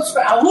something a little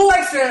special? Who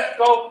likes to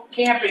go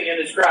camping in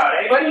this crowd?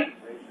 Anybody?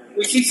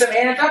 We see some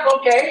hands up.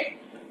 Okay.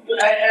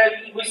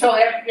 We still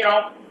have,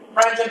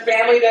 friends and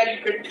family that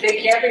you could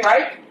take camping,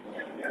 right?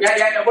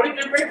 Yeah. What did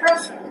you bring for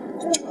us? A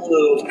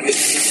little gift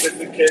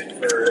certificate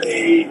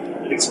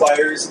it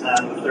expires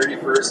on the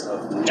 31st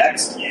of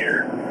next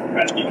year.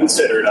 Trying to be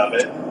considerate of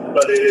it,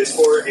 but it is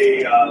for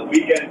a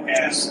weekend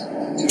pass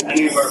to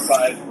any of our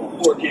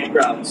 4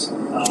 campgrounds,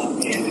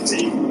 and it's a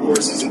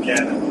 4-season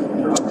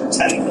cabin for up to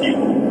 10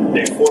 people.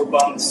 They have 4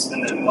 bunks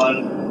and then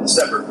 1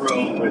 separate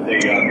room with a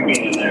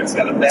queen in there. It's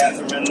got a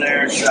bathroom in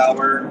there,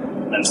 shower,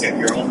 and it's got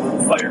your own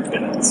little fire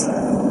pit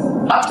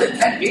inside. Up to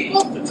 10 people?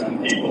 Up to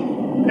 10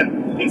 people.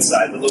 Yep,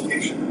 inside the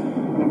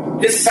location.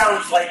 This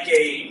sounds like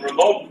a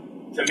remote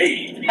to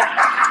me.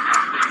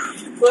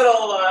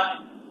 Little,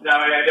 no,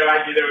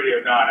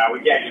 we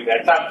can't do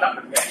that.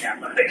 Something's going to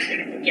happen. We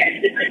can't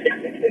do that.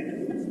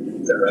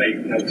 Is that right?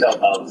 No tell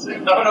policy.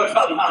 No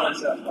tell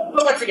policy.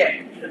 But once again,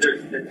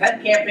 there's the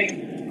tent camping,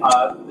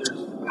 there's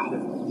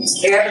these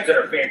cabins that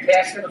are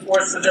fantastic in the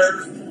forest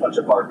preserves. A bunch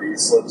of RV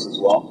slips as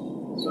well.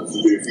 So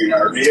if you're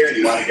an RVer and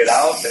you want to get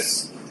out,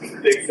 that's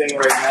a big thing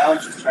right now.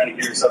 Just trying to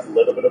give yourself a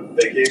little bit of a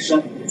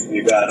vacation.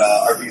 We've got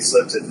RV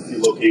slips at a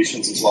few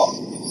locations as well.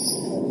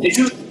 Did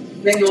you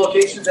name the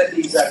locations that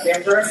these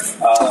camps are in?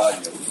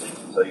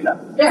 So you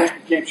know. Yeah.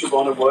 Camp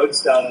Shavona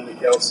Woods down in the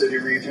Cal City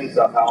region,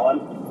 South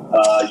Holland.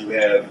 You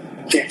have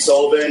Camp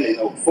Sullivan in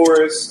Oak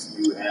Forest.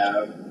 You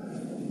have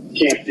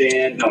Camp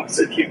Dan. No, I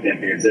said Camp Dan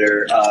Beard's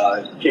there.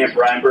 Camp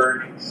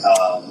Reinberg.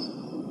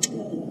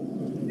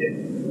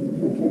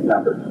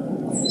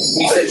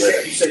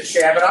 You said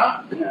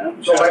Shabana? Yeah.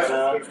 So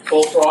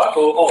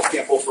Bullfrog.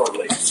 Camp Bullfrog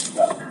Lake.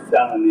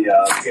 Down in the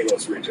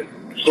Kalos region.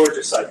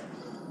 Gorgeous site.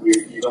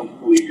 You don't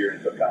believe you're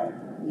in Cook County.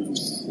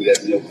 You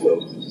have no clue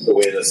the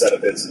way the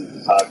setup is in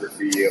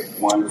topography. You have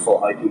wonderful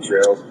hiking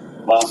trails,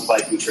 mountain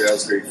biking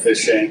trails, great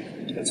fishing.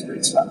 It's a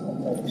great spot.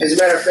 As a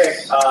matter of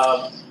fact,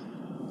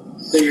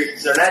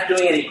 they're not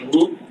doing any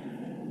group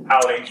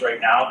outings right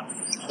now,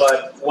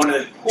 but one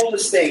of the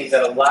coolest things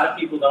that a lot of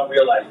people don't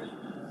realize is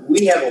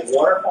we have a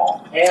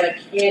waterfall and a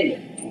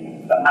canyon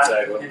in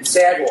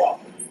Sagawau.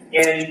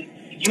 And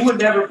you would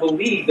never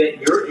believe that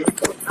you're in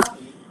Cook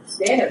County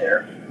standing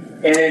there,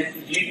 and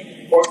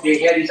they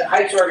had these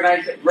hikes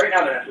organized. Right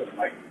now they're not doing them,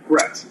 right?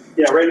 Correct.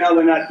 Yeah, right now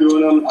they're not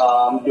doing them.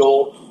 You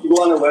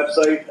go on our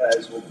website,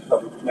 as we'll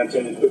probably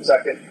mention in a quick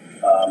second.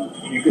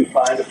 You can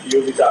find a few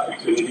of these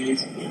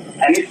opportunities.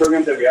 Any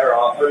programs that we are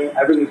offering,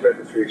 everything's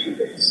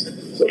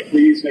registration-based. So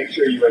please make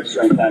sure you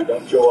register on time.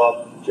 Don't show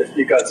up just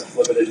because it's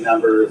limited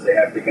numbers. They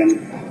have to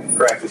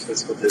practice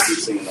physical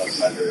distancing and those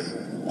measures.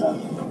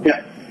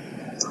 Yeah.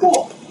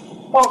 Cool.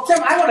 Well,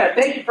 Tim, I want to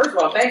thank you. First of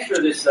all, thanks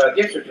for this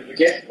gift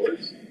certificate.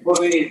 What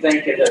do we need to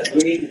thank? Do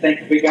we need to thank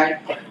the big guy?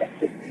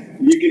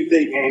 You can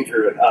thank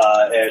Andrew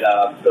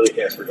at Billy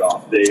Casper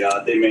Golf. They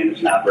manage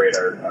and operate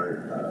our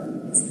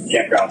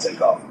campgrounds and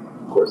golf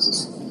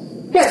courses.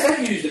 Yes,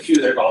 I've used a few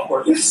of their golf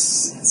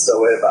courses.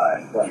 So have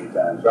I, plenty of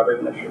times. Probably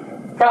when I should.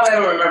 Probably I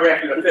don't remember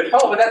after the fifth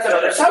hole, but that's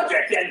another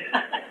subject. And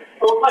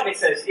well, like I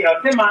said,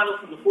 Tim Mondel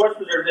from the Forest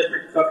Preserve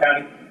District of Cook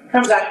County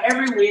comes out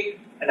every week,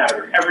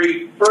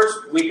 every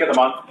first week of the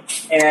month,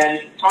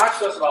 and talks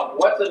to us about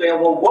what's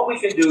available, what we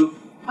can do,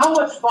 how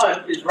much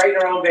fun is right in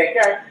our own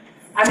backyard.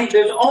 I mean,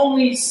 there's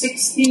only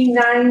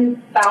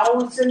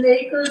 69,000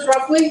 acres,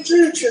 roughly?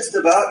 Just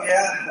about,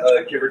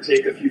 yeah. Give or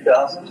take a few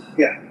thousand.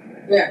 Yeah.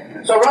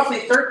 So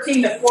roughly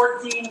 13 to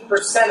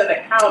 14% of the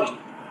county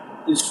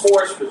is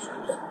forest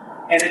preserves.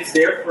 And it's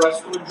there for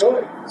us to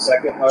enjoy.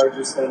 Second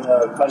largest in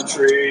the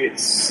country.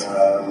 It's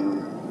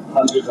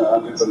hundreds and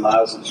hundreds of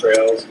miles of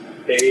trails.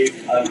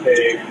 Paved,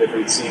 unpaved,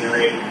 different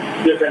scenery,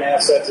 different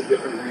assets of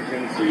different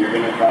regions. So you're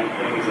going to find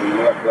things in the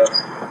Northwest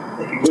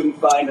that you wouldn't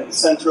find in the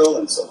Central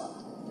and so on.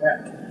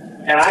 Yeah.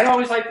 And I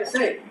always like to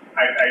say,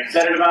 I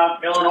said it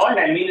about Illinois, and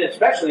I mean it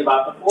especially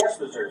about the forest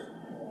preserves.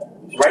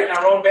 It's right in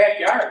our own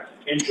backyard.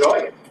 Enjoy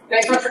it.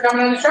 Thanks so much for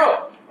coming on the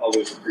show.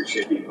 Always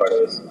appreciate being part of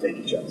this. Thank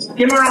you, Johnson.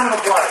 Give him a round of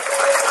applause.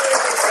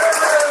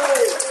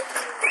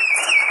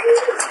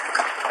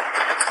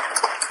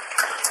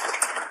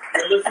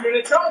 You're listening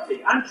to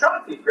Chauncey. I'm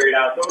Chauncey's Great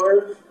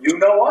Outdoors. You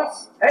know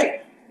us.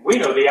 Hey, we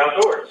know the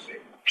outdoors.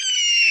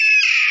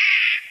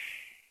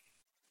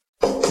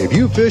 If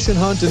you fish and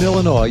hunt in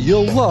Illinois,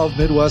 you'll love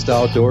Midwest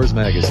Outdoors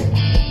magazine.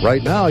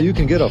 Right now, you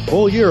can get a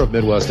full year of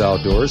Midwest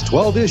Outdoors,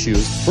 12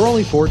 issues, for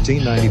only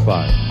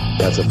 $14.95.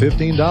 That's a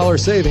 $15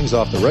 savings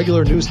off the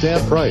regular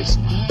newsstand price.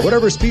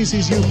 Whatever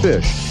species you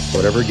fish,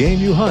 whatever game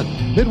you hunt,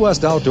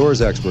 Midwest Outdoors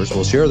experts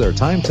will share their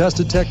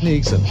time-tested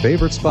techniques and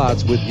favorite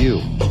spots with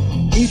you.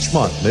 Each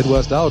month,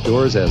 Midwest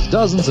Outdoors has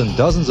dozens and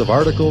dozens of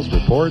articles,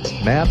 reports,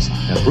 maps,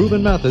 and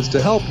proven methods to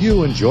help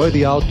you enjoy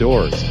the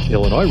outdoors.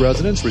 Illinois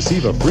residents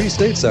receive a free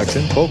state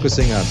section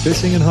focusing on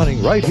fishing and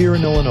hunting right here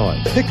in Illinois.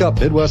 Pick up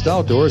Midwest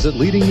Outdoors at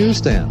leading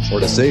newsstands. Or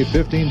to save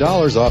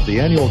 $15 off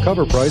the annual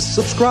cover price,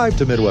 subscribe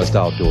to Midwest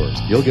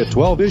Outdoors. You'll get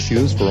 12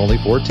 issues for only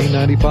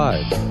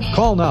 $14.95.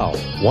 Call now,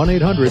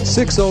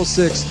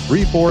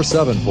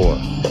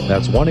 1-800-606-3474.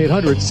 That's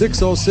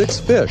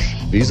 1-800-606-FISH.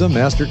 Visa,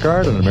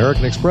 MasterCard, and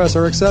American Express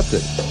are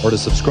accepted. Or to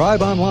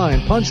subscribe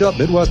online, punch up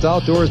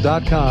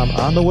MidwestOutdoors.com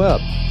on the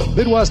web.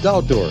 Midwest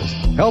Outdoors,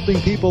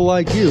 helping people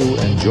like you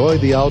enjoy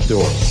the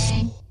outdoors.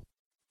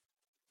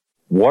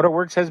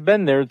 Waterworks has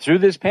been there through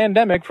this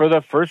pandemic for the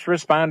first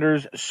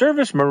responders'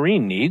 service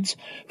marine needs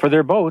for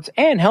their boats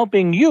and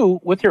helping you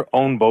with your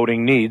own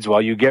boating needs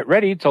while you get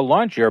ready to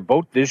launch your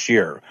boat this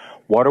year.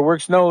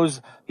 Waterworks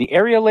knows the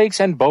area lakes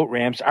and boat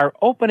ramps are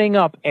opening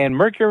up, and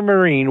Mercury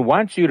Marine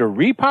wants you to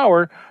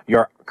repower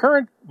your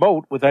current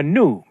boat with a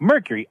new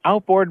Mercury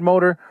outboard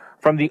motor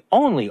from the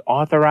only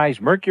authorized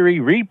Mercury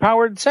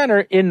repowered center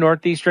in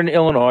northeastern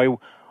Illinois,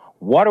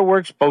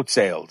 Waterworks Boat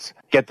Sales.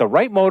 Get the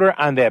right motor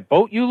on that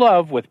boat you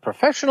love with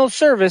professional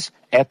service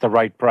at the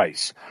right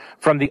price.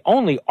 From the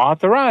only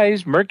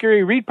authorized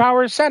Mercury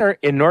repower center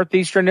in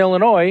northeastern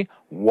Illinois,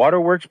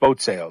 Waterworks Boat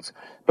Sales.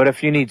 But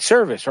if you need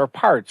service or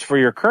parts for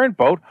your current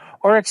boat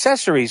or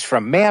accessories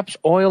from maps,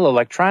 oil,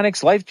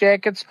 electronics, life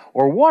jackets,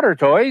 or water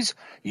toys,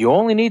 you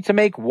only need to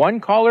make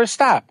one call or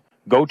stop.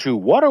 Go to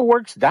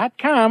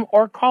waterworks.com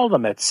or call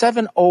them at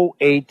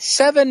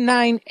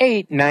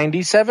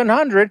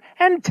 708-798-9700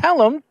 and tell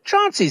them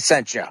Chauncey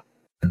sent you.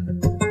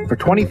 For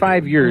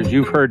 25 years,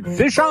 you've heard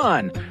Fish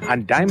On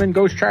Diamond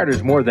Ghost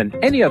Charters more than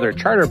any other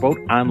charter boat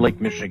on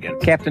Lake Michigan.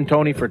 Captain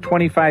Tony, for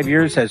 25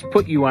 years, has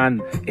put you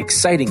on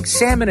exciting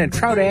salmon and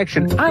trout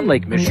action on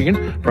Lake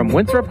Michigan from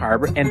Winthrop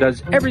Harbor and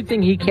does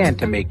everything he can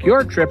to make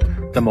your trip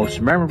the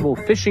most memorable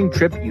fishing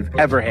trip you've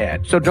ever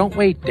had. So don't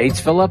wait. Dates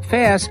fill up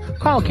fast.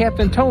 Call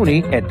Captain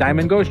Tony at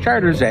Diamond Ghost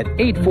Charters at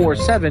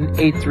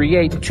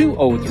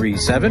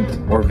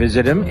 847-838-2037 or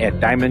visit him at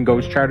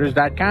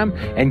diamondghostcharters.com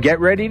and get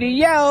ready to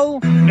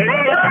yell.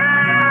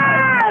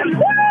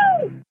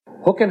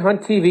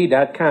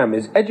 HookandHuntTV.com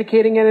is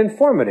educating and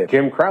informative.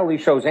 Jim Crowley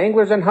shows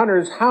anglers and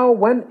hunters how,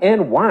 when,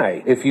 and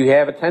why. If you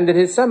have attended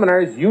his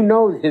seminars, you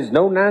know his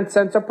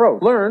no-nonsense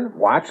approach. Learn,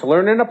 watch,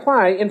 learn, and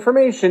apply.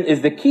 Information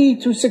is the key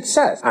to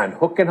success on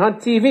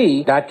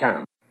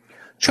HookandHuntTV.com.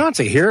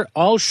 Chauncey here.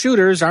 All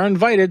shooters are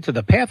invited to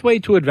the Pathway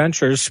to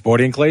Adventures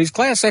Sporting Clays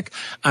Classic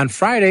on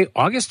Friday,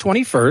 August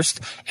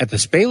 21st at the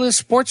Spayless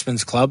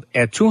Sportsman's Club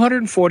at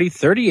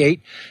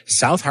 240-38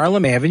 South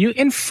Harlem Avenue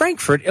in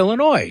Frankfort,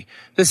 Illinois.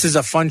 This is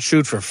a fun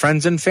shoot for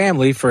friends and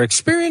family, for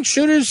experienced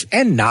shooters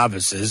and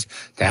novices,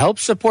 to help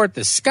support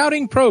the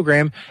scouting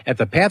program at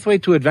the Pathway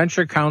to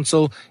Adventure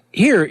Council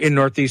here in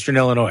northeastern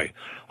Illinois.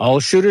 All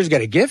shooters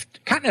get a gift,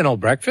 continental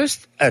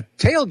breakfast, a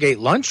tailgate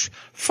lunch,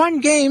 fun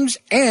games,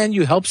 and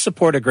you help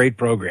support a great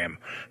program.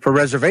 For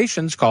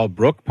reservations, call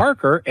Brooke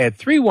Parker at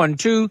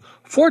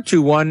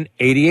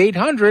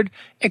 312-421-8800,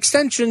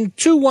 extension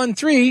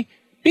 213.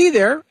 Be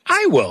there,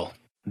 I will.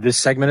 This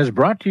segment is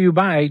brought to you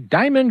by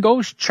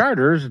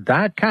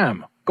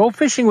DiamondGhostCharters.com. Go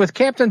fishing with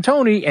Captain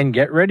Tony and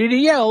get ready to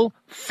yell,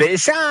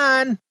 Fish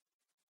On!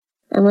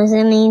 I'm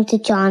listening to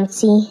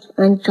Chauncey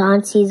on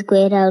Chauncey's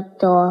Great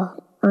Outdoor.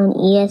 on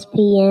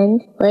ESPN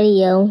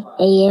Radio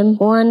AM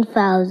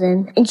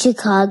 1000 in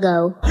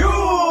Chicago.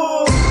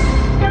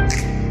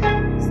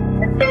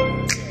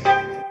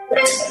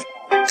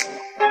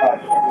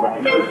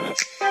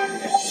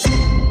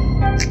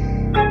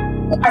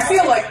 I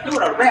feel like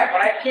doing a rap,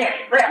 but I can't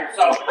rap,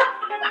 so...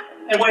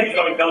 And Wade's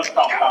going, don't do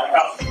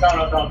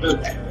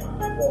that.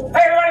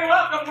 Hey, everybody,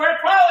 welcome. We're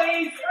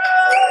Polly's.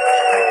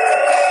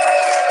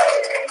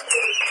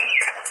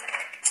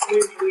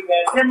 We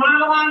got Tim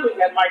Mano on, we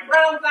got Mike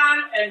Reynolds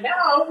on, and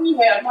now we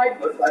have my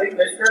good buddy,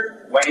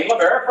 Mr. Wayne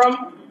LaBear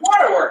from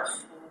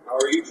Waterworks. How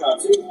are you,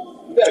 Chauncey?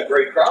 You got a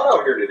great crowd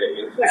out here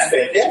today. It's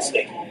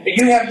fantastic.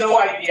 You have no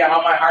idea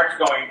how my heart's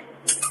going.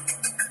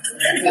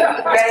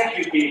 Thank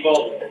you,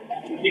 people,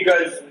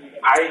 because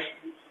I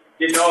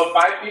didn't know if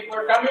 5 people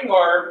are coming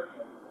or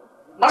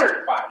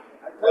 105.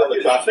 Well,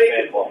 the Chauncey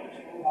fan club.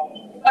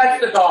 That's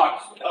the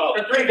dogs. Oh.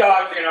 The 3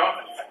 dogs, you know.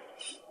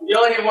 The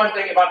only one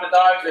thing about the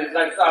dogs is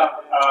I saw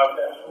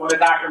one of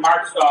Dr.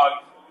 Mark's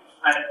dogs,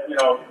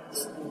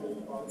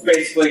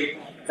 basically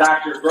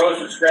Dr. Gross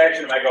was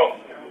scratching him. I go,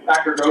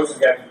 Dr. Gross has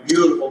got a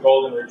beautiful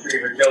golden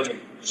retriever, Jillian.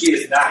 She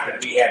is not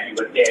going to be happy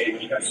with Daddy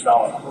when you can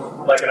smell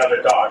him like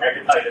another dog. I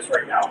can tell you this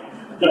right now.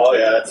 Oh,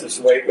 yeah, that's just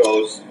the way it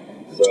goes.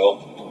 So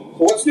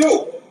what's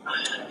new?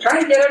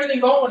 Trying to get everything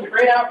going with the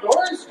great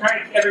outdoors.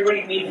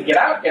 Everybody needs to get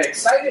out, get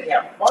excited,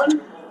 have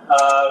fun.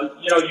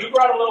 You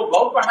brought a little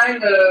boat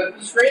behind the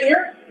screen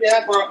here?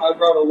 Yeah, I brought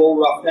a little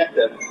roughneck,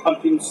 that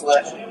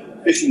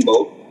hunting/fishing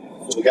boat,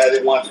 for the guy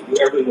that wants to do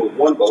everything with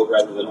one boat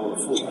rather than on a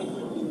fleet.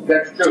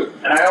 That's true.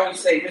 And I always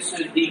say this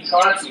is the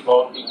Chauncey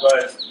boat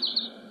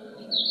because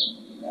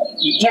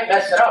you can't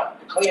mess it up.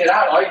 To clean it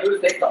out, all you do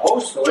is take the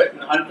hose to it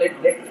and take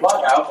the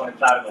plug out when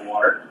it's out of the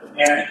water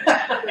and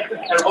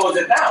hose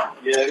it down.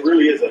 Yeah, it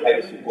really is a height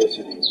of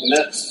simplicity. And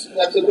that's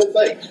a good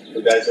thing.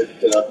 The guys that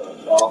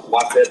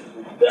want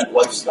that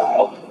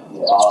lifestyle.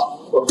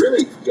 But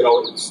really,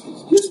 it's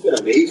just been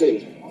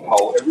amazing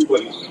how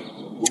everybody's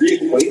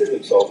reacquainted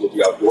themselves with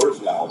the outdoors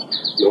now.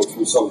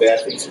 Through some bad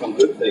things come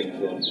good things.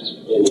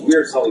 And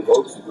we're selling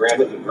boats to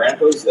grandmas and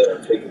grandpas that are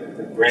taking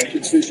the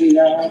grandkids fishing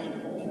now.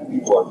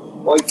 People are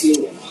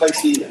biking and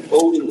hiking and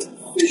boating and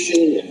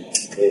fishing and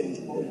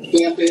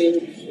camping.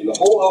 And the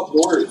whole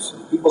outdoors,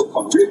 people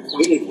come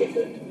reacquainted with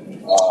it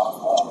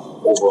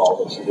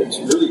overall. It's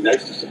really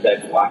nice to sit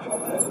back and watch all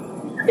that.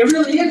 It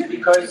really is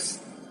because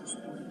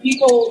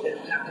people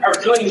are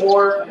doing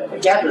more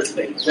together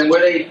things than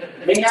where they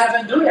may have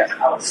been doing at the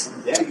house.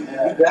 Yeah, you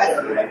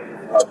got it.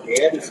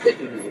 Dad is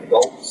taking his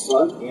adult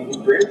son and his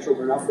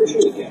grandchildren out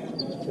fishing again.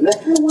 And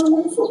that kind of went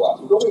away for a while.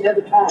 We've only had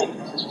the time.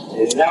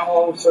 And now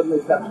all of a sudden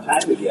they've got the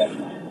time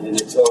again. And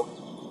it's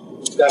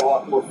got a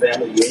lot more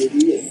family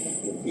unity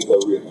and people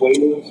are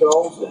reacquainting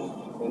themselves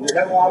and they're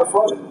having a lot of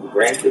fun. And the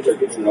grandkids are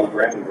getting to know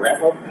grandma and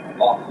grandpa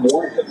a lot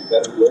more and having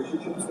better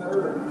relationships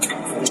there. And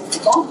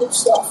it's all good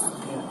stuff.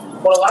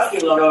 Well, a lot of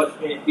people don't know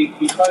it's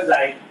because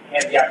I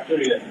had the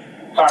opportunity to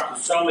talk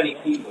to so many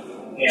people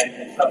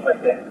and stuff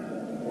like that.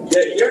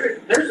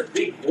 There's a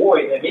big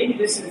void that maybe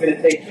this is going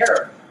to take care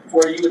of.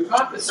 Where you would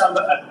talk to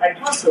somebody, I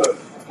talked to a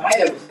guy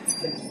that was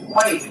in his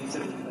 20s, and he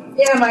said,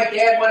 yeah, my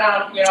dad went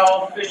out,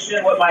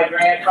 fishing with my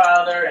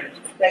grandfather, and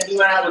then he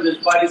went out with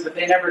his buddies, but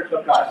they never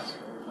took us.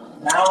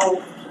 Now,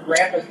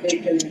 Grandpa's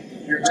taking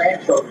your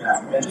grandchildren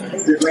out,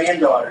 and your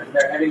granddaughters, and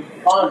they're having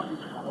fun,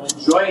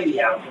 enjoying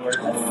the outdoors.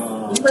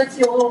 You might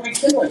see a little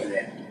rekindling of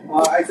that.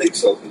 I think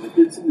so, because it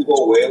did seem to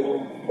go away a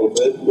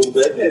little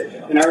bit.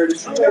 And our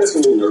industry was a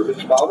little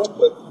nervous about it,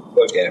 but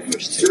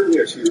certainly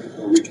there's a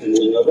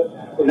rekindling of it.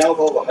 But now with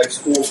all the high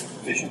school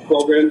fishing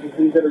programs and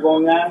things that are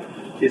going on,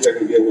 kids are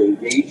going to be able to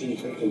engage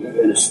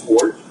in a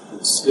sport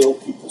and still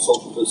keep the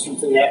social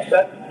distancing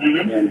aspect.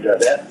 Mm-hmm. And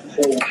that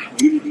whole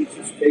community is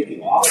just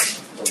taking off,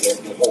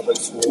 the whole high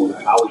school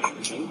and college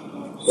fishing.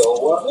 So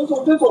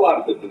there's a lot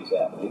of good things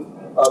happening.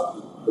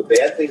 The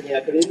bad thing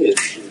happening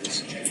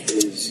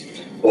is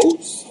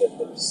boats have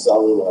been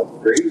selling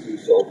like crazy,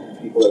 so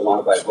people that want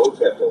to buy boats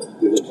have to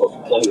give themselves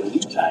plenty of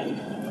lead time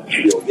to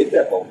be able to get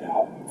that boat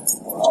now.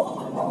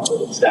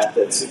 It's not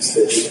that 6 to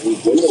 8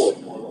 week window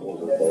anymore.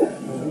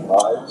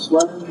 It's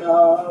running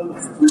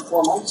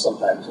 3-4 months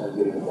sometimes on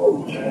getting a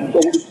boat. So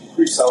we're just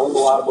pre-selling a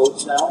lot of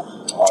boats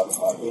now.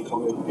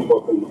 Incoming people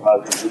are putting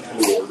deposits into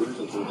orders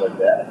and things like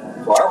that.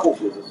 So our whole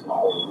business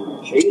model is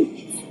really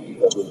changed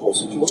because of the whole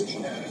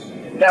situation.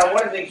 Now,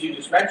 one of the things you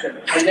just mentioned,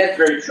 and that's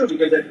very true,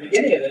 because at the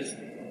beginning of this,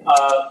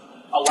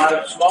 a lot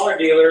of smaller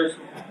dealers,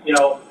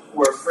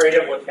 were afraid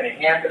of what's going to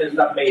happen and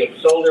stuff, may have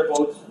sold their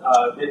boats,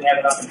 didn't have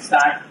enough in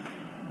stock.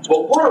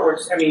 But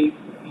Waterworks,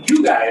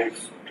 you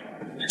guys,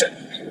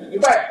 you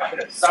might find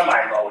a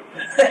semi-load.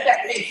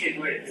 That's the easiest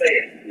way to say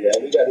it. Yeah,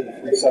 we got into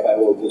 3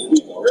 semi-loads this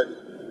week already.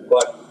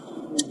 But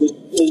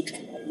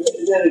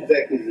that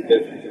exactly is the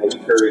difference. We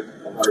carried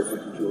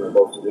 150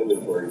 boats in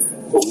inventory,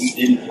 but we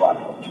didn't run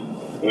out.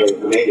 And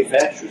the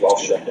manufacturers all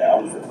shut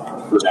down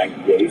for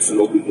 90 days, so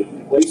nobody could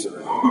replace their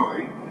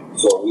inventory.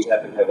 So we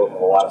happen to have a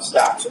lot of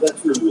stock. So that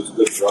really was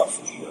good for us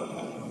this year.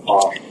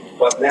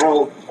 But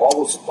now all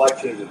those supply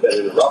chains have been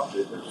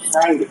interrupted. They're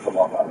trying to come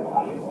up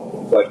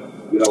online, but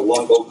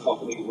long boat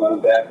companies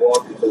running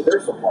backlog because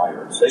their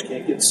suppliers, they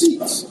can't get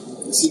seats.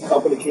 The seat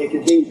company can't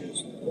get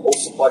hinges. The whole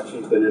supply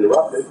chain's been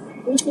interrupted.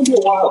 It's going to be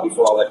a while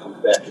before all that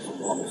comes back to some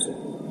normalcy.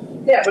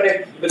 Yeah,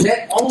 but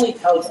that only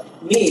tells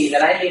me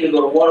that I need to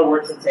go to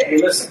Waterworks and say, hey,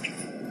 listen,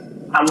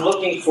 I'm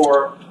looking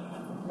for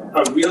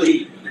a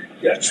really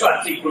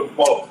trusty-proof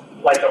boat,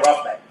 like a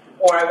roughneck.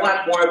 Or I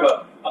want more of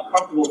a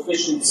comfortable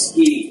fishing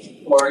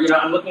ski. Or,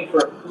 I'm looking for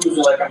a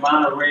cruiser like a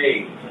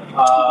Monterey.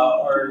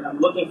 Or I'm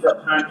looking for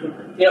a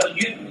pontoon.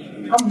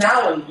 You come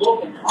now and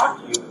look and talk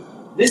to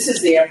you. This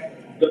is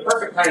the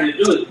perfect time to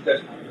do it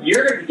because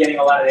you're going to be getting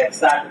a lot of that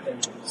stock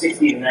within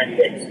 60 to 90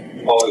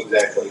 days. Oh,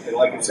 exactly. And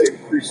like you say,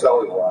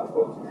 pre-selling a lot of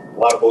boats. A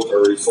lot of boats are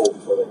already sold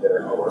before they get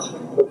our hour.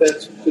 But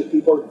that's because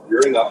people are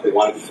gearing up. They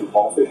want to get some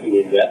fall fishing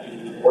in yet.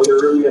 Or they're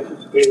really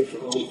anticipating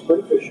some early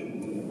spring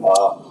fishing.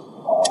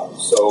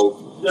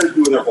 So they're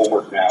doing their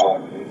homework now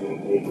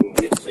and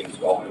getting things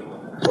going.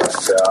 But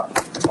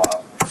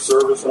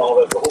service and all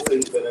that, the whole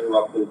thing's been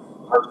interrupted.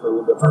 Parts are a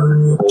little bit harder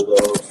to get hold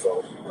of.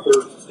 So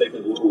service is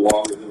taking a little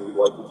longer than we'd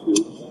like it to.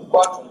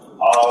 But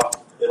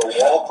it'll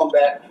all come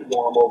back to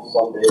normal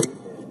someday.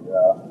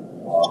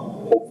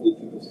 Hopefully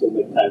people still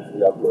make time for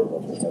the outdoor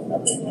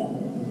events.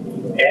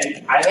 And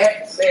I have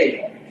to say,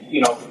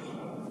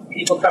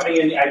 people coming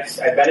in,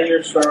 I've been in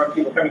your store,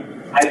 people coming,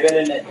 I've been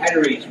in the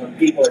headeries when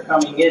people are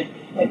coming in,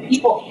 and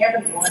people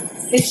haven't gone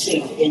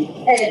fishing in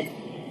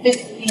 10,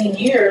 15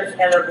 years,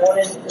 and they're going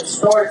into the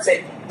store and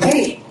say,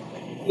 hey,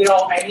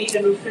 I need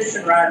a new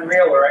fishing rod and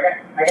reel, or I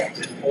got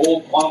this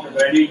old bunker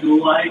that I need to do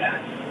a line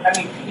on. I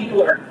mean,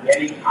 people are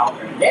getting out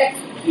there. That's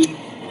the key,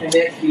 and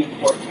that's the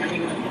important. I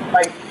mean,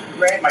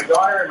 my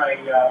daughter and my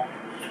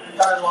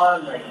son-in-law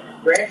and my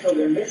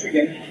grandchildren in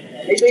Michigan,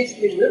 they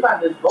basically live on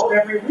this boat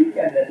every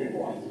weekend that they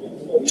want.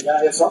 Well, you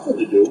gotta have something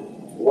to do.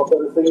 What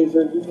better thing is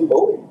there than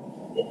boating?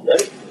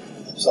 Right?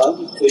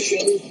 Sun,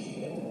 fishing,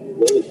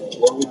 what do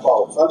we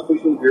call it? Sun,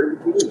 fishing, beer,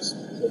 bikinis.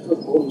 That's what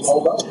boating's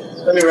all about.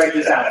 Let me write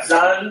this down.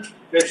 Sun,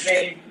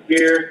 fishing,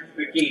 beer,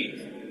 bikinis.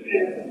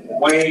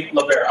 Wayne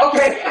LaBear.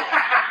 Okay.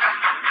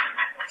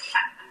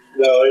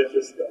 No, it's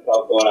just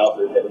about going out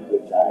there and having a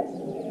good time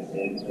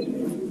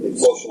and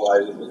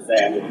socializing with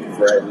family and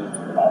friends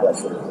and all that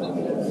sort of thing.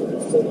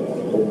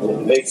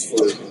 It makes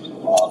for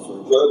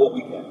enjoyable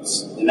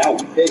weekends. And now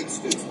weekdays,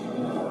 too.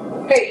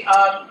 Hey,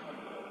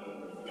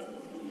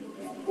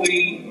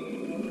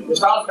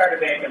 this all started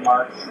back in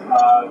March,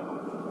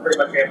 pretty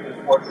much after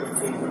the sports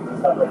season and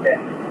stuff like that.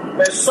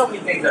 There's so many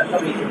things, so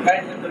many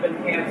conventions have been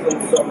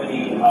canceled, so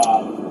many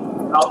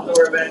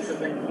outdoor events have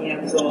been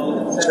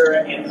canceled,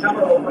 etc. And some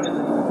are open,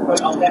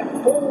 but on that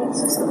whole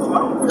system of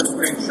outdoor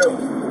spring shows,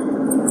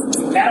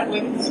 you gotta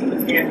wait and see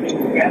what's happening.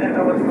 You gotta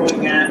know what's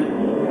going on.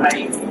 I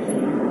think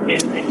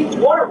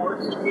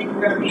Waterworks is going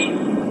to be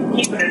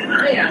keeping an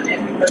eye on that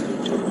because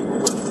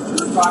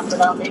we're talking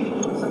about maybe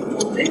doing some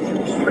cool things in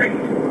the spring.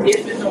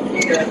 If it's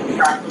okay to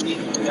properly,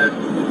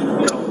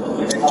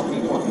 help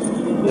people.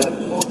 Yeah,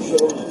 the boat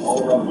shows all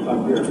around the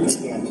country are being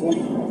canceled.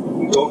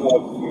 We don't know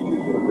what the future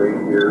is going to bring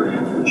here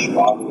in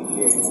Chicago in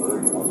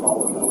January.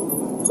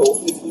 So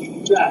if we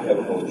do not have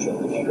a boat show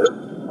this year,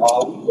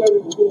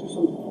 we're doing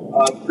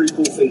some pretty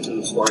cool things in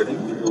the store. I think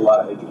we do a lot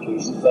of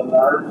education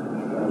seminars,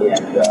 and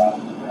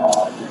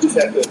we just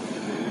have to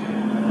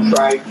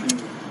try to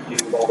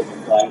deal with all the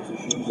compliance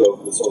issues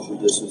of the social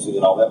distancing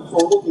and all that. So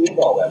we're looking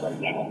into all that right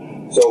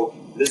now. So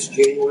this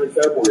January and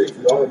February, if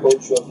you don't have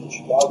boat shows in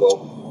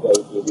Chicago, there's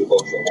going to be a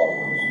boat show at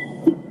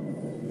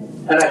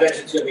Waterworks. And I bet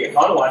it's going to be a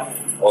fun one.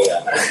 Oh,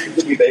 yeah. It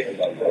could be bacon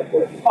buns, of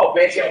course. Oh,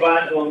 bacon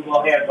buns. We'll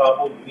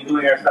be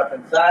doing our stuff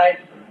inside.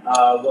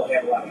 We'll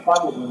have a lot of fun.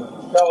 We'll do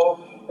another show.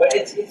 But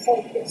it's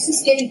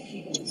just getting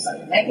people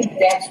excited. And I think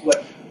that's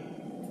what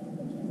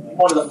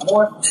one of the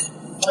more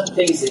fun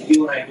things that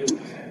you and I do.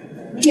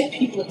 We get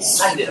people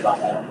excited about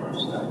that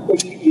stuff. Well,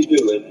 you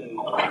do.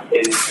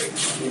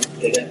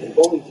 And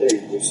boating today,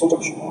 there's so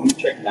much new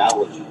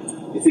technology.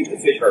 You think the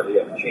fish hardly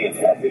have a chance.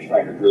 Fish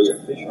finders really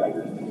have fish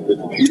finders with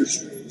computer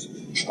screens.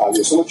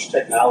 There's so much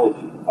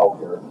technology out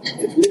there.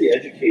 It's really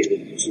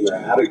educating the consumer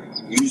on how to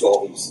use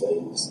all these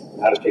things,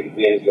 and how to take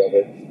advantage of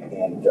it,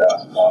 and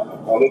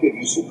make it a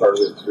useful part of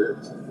their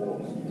experience.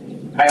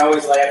 I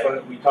always laugh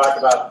when we talk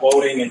about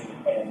boating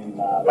and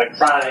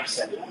electronics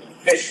and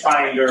fish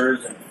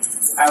finders. And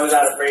I was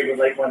out of Fragrant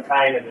Lake one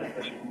time, and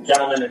this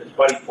gentleman and his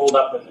buddy pulled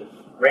up with his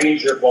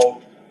Ranger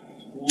boat,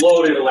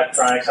 loaded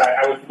electronics.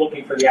 I was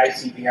looking for the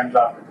ICBMs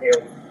off the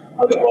tail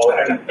of the boat,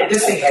 and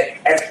this thing had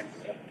everything.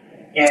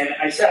 And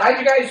I said, how'd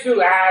you guys do?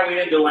 We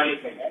didn't do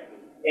anything.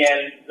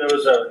 And there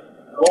was an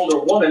older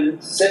woman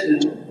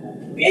sitting,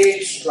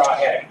 big straw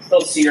hat. I can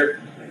still see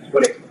her.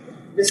 But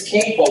this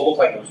cane pole looked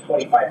like it was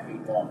 25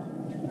 feet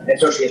long. And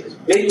so she had this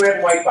big red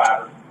and white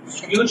bobber,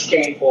 huge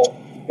cane pole.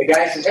 The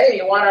guy says, hey,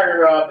 you want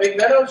our big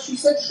minnow? She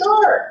said,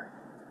 sure.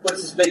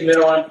 Puts this big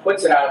minnow on,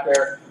 puts it out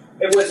there.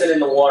 It wasn't in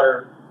the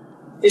water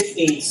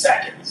 15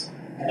 seconds.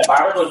 And the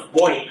bobber was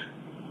buoyant.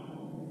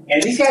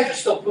 And these guys are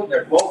still putting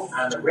their boat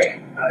on the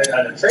ramp,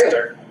 on the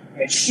trailer,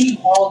 and she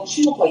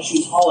looked like she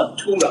was hauling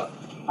tuna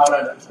out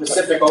on the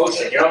Pacific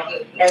Ocean, you know?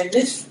 And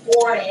this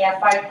 4.5,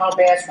 5 pound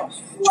bass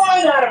comes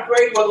flying out of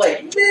Braidwood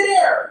Lake,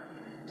 midair.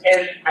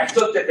 And I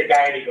looked at the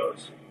guy and he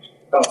goes,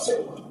 don't say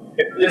a word.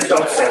 Just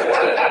don't say a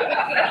word.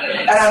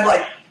 And I'm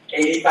like,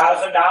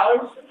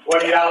 $80,000?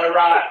 $20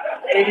 rod.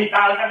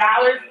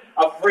 $80,000?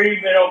 A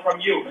free minnow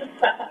from you.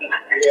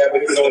 Yeah,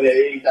 but you know, that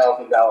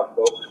 $80,000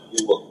 boat,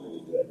 you look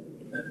really good.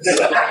 So,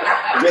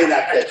 you may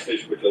not catch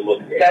fish, but you look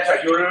good. That's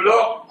right. You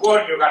look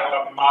good. You got to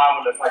look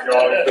marvelous like you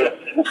always do.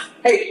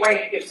 Hey,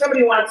 Wayne, if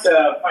somebody wants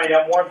to find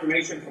out more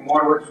information from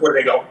Waterworks, where do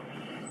they go?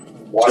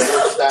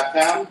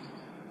 Waterworks.com.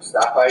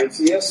 Stop by and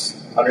see us.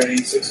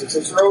 186 in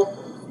Cicero.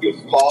 Give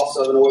us a call,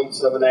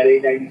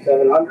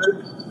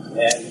 708-798-9700.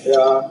 And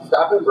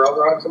stop and browse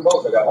around some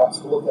boats. I got lots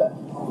to look at.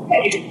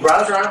 And you can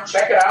browse around,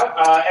 check it out.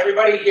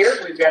 Everybody here,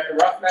 we've got the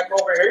Roughneck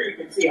over here. You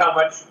can see how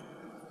much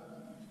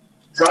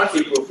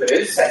Chauncey-proof it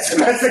is. That's the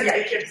best thing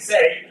I can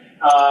say.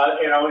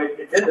 You know,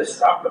 it's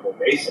indestructible,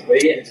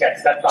 basically, and it's got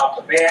steps off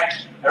the back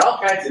and all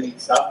kinds of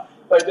neat stuff.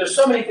 But there's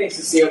so many things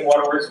to see at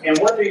Waterworks, and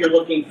whether you're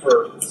looking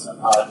for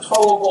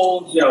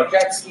towables, you know,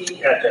 jet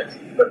ski,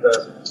 but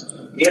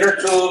the inner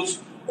tubes,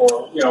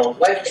 or, you know,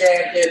 life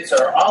jackets,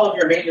 or all of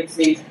your maintenance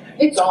needs,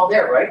 it's all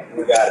there, right?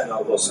 We got it.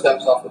 Now, those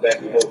steps off the back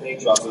of the boat,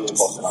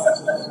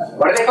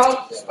 what are they called?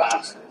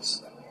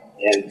 Sponsons.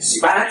 And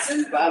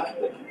sponsons?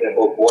 They're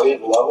both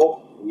buoyant,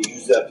 level, and you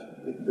use that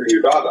for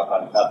your dog up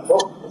on top of the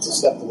boat. It's a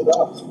step to the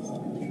dog.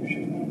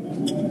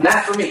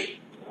 Not for me.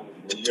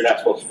 You're not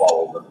supposed to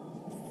fall over.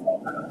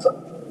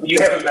 You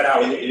haven't been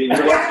out.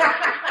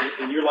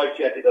 In your life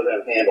jacket doesn't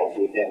have handles, so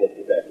we can't lift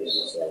it back in.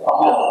 So.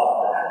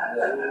 Oh.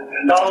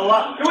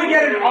 No, can we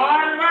get an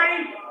R,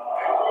 everybody?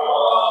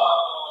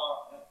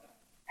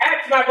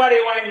 That's my buddy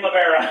Wayne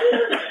Lavera.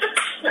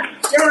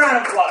 Give a round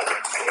of applause.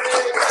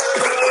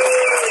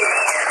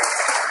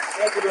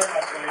 Thank you very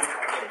much, Wayne.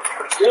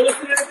 You're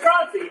listening to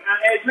Chauncey.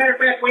 As a matter of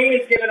fact, Wayne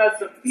has given us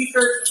some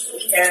t-shirts,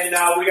 and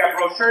we got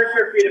brochures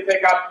here for you to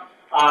pick up.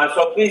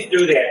 So please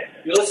do that.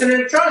 You're listening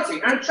to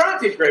Chauncey on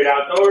Chauncey's Great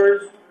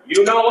Outdoors.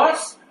 You know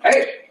us.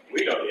 Hey,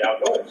 we know the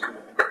outdoors.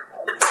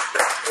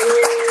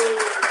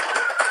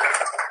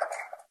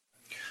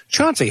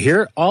 Chauncey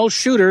here. All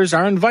shooters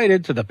are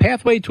invited to the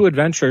Pathway to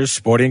Adventures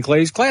Sporting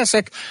Clays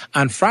Classic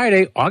on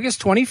Friday,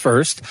 August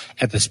 21st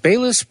at the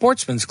Spayless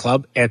Sportsman's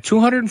Club at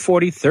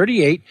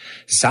 240-38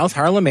 South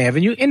Harlem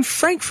Avenue in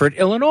Frankfort,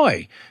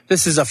 Illinois.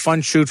 This is a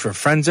fun shoot for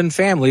friends and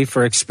family,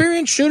 for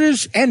experienced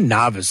shooters and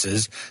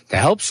novices, to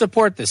help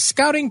support the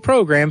scouting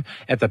program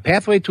at the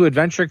Pathway to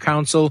Adventure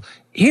Council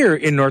here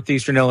in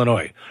Northeastern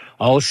Illinois.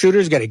 All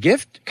shooters get a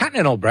gift,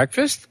 continental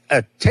breakfast,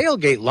 a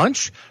tailgate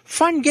lunch,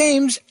 fun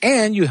games,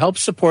 and you help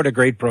support a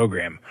great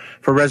program.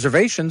 For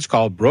reservations,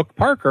 call Brooke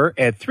Parker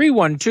at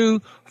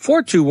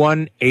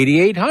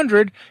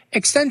 312-421-8800,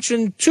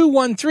 extension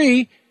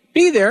 213.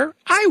 Be there,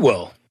 I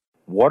will.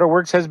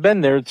 Waterworks has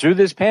been there through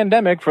this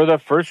pandemic for the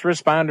first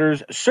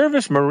responders'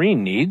 service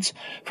marine needs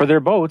for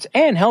their boats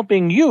and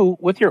helping you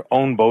with your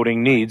own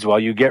boating needs while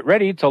you get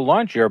ready to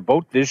launch your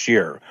boat this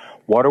year.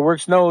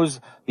 Waterworks knows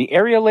the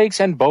area lakes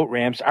and boat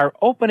ramps are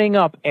opening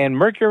up, and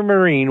Mercury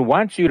Marine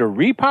wants you to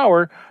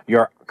repower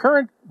your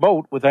current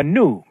boat with a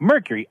new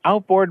Mercury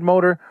outboard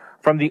motor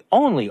from the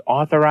only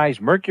authorized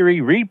Mercury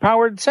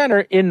repowered center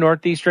in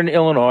Northeastern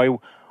Illinois,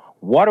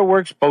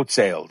 Waterworks Boat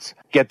Sales.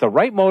 Get the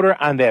right motor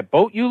on that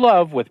boat you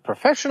love with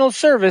professional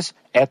service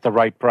at the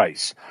right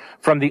price.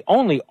 From the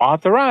only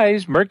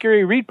authorized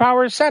Mercury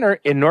repower center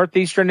in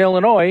Northeastern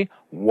Illinois,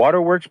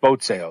 Waterworks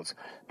Boat Sales.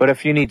 But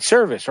if you need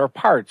service or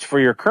parts for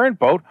your current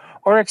boat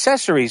or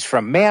accessories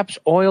from maps,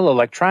 oil,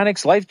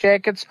 electronics, life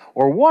jackets,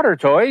 or water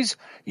toys,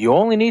 you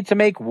only need to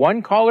make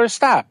one call or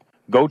stop.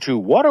 Go to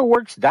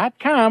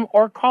waterworks.com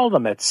or call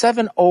them at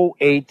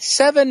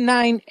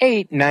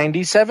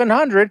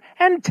 708-798-9700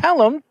 and tell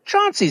them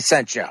Chauncey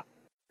sent you.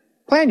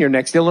 Plan your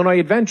next Illinois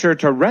adventure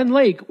to Wren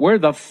Lake, where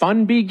the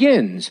fun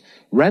begins.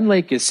 Wren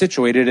Lake is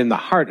situated in the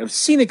heart of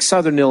scenic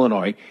southern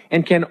Illinois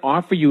and can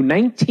offer you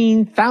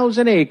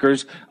 19,000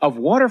 acres of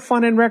water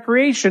fun and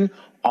recreation,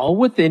 all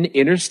within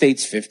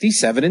Interstates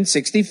 57 and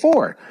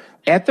 64.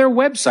 At their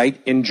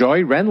website,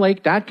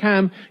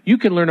 enjoywrenlake.com, you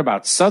can learn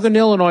about Southern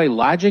Illinois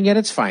lodging at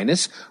its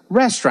finest,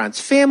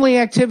 restaurants, family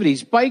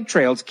activities, bike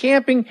trails,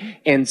 camping,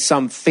 and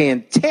some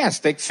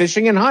fantastic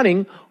fishing and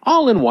hunting,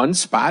 all in one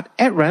spot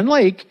at Wren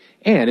Lake.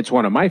 And it's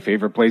one of my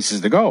favorite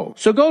places to go.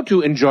 So go to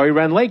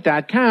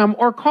enjoywrenlake.com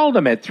or call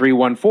them at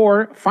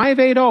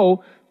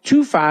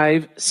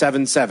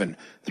 314-580-2577.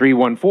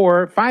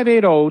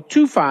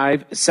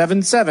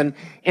 314-580-2577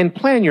 and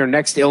plan your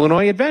next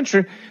Illinois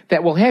adventure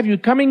that will have you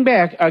coming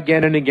back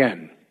again and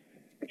again.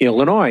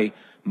 Illinois,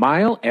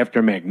 mile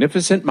after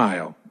magnificent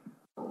mile.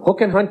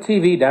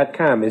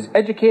 HookandHuntTV.com is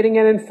educating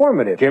and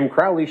informative. Jim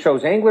Crowley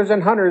shows anglers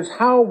and hunters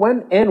how,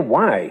 when, and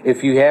why.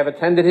 If you have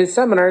attended his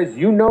seminars,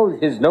 you know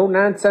his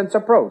no-nonsense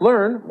approach.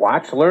 Learn,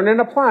 watch, learn,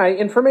 and apply.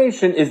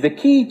 Information is the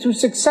key to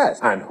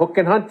success on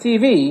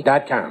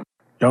HookandHuntTV.com.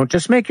 Don't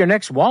just make your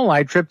next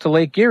walleye trip to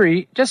Lake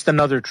Erie just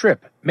another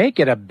trip.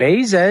 Make it a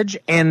Bay's Edge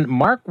and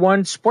Mark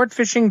I sport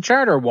fishing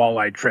charter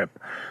walleye trip.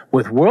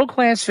 With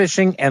world-class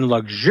fishing and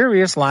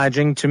luxurious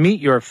lodging to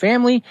meet your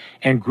family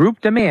and group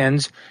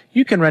demands,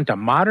 you can rent a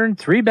modern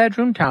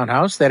 3-bedroom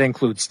townhouse that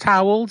includes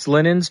towels,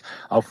 linens,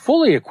 a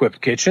fully equipped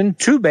kitchen,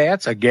 2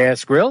 baths, a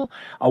gas grill,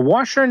 a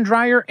washer and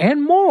dryer,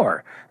 and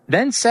more.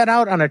 Then set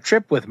out on a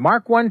trip with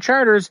Mark I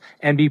Charters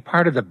and be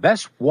part of the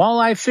best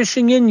walleye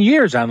fishing in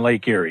years on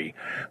Lake Erie.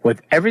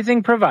 With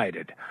everything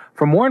provided.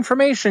 For more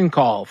information,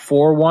 call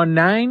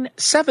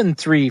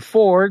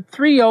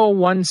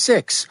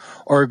 419-734-3016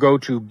 or go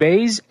to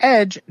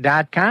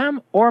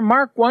baysedge.com or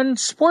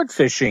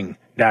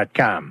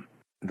mark1sportfishing.com.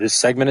 This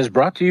segment is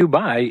brought to you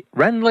by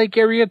Rend Lake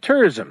Area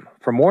Tourism.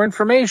 For more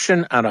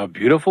information on a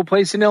beautiful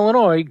place in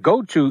Illinois,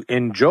 go to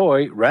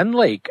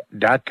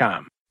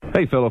enjoyrendlake.com.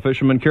 Hey, fellow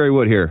fishermen, Kerry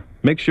Wood here.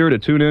 Make sure to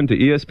tune in to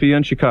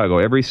ESPN Chicago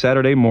every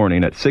Saturday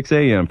morning at 6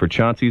 a.m. for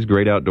Chauncey's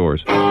Great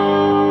Outdoors.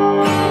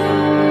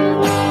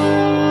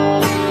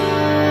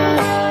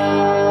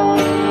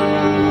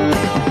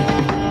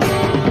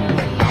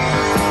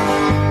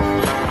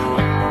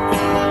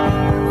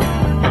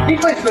 He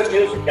plays good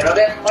music, you know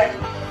that, Mike?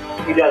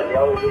 He does. He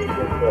always leaves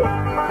it good.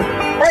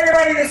 Hey,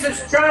 everybody, this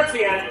is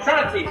Chauncey on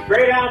Chauncey's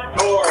Great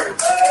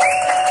Outdoors.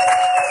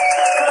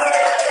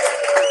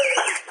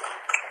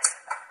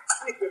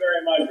 Thank you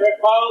very much.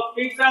 Red Paul's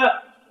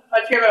Pizza.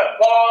 Let's give it a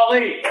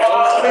Paulie.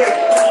 Paulie.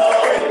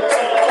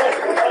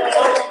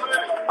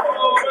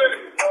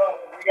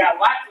 We got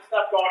lots of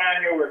stuff going on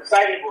here. We're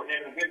excited. We're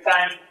having a good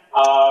time.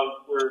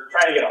 We're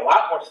trying to get a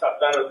lot more stuff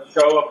done at the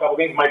show. A couple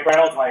things. Mike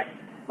Reynolds, my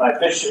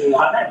fishing. We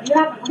gotta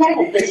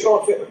go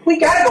fishing. We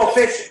gotta go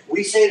fishing.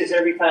 We say this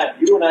every time.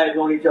 You and I have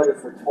known each other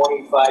for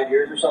 25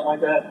 years or something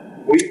like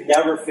that. We've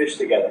never fished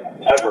together,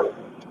 ever.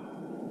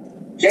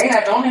 Jane,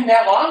 I've known him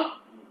that long,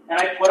 and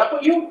I put up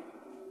with you.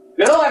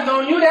 Bill, I've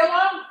known you that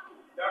long.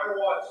 Never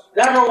once.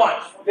 Never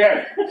once.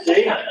 There.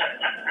 See?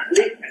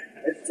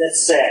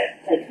 That's sad.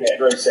 Yeah,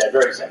 very sad.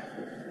 Very sad.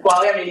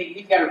 Well, I mean,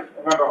 he's got to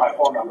remember my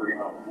phone number, you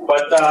know.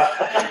 But,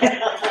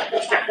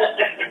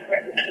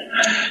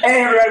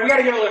 hey, everybody, we got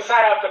to give a little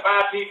shout out to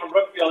Bob P. from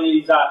Brookfield.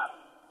 He's not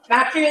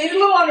feeling, he's a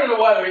little under the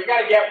weather. He's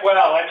got to get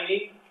well. I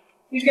mean,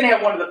 he's going to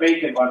have one of the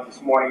bacon buns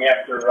this morning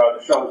after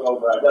the show is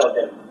over. That'll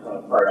get him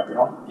fired up, you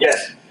know?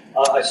 Yes.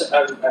 I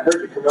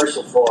heard the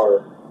commercial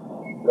for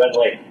Red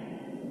Lake.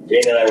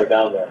 Jane and I were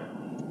down there.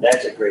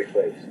 That's a great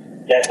place.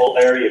 That whole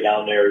area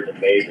down there is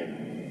amazing.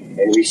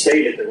 And we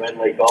stayed at the Red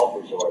Lake Golf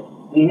Resort.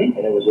 Mm-hmm.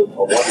 And it was a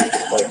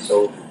wonderful place.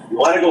 So you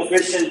want to go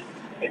fishing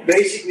and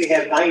basically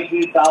have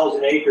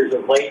 19,000 acres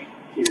of lake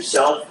to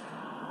yourself.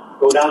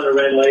 Go down to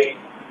Red Lake,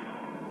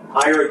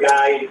 hire a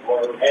guide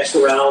or ask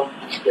around.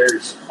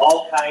 There's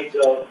all kinds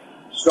of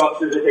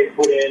structures that they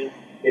put in.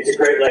 It's a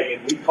great lake.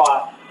 And we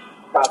caught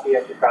crappie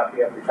after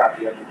crappie after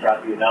crappie after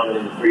crappie, and now they're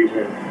in the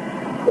freezer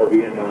and they'll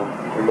be in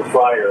the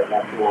fryer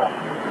after a while.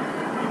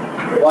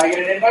 Will I get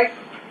an invite?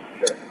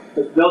 Sure.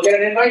 Does Bill get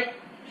an invite?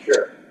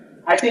 Sure.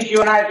 I think you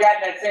and I have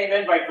gotten that same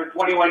invite for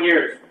 21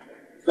 years.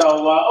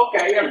 So,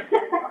 okay.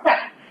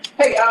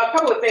 Hey, a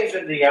couple of things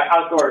in the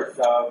outdoors.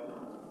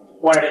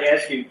 Wanted to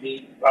ask you.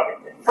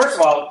 First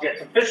of all, get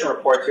some fishing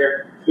reports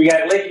here. We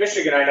got Lake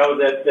Michigan. I know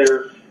that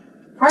their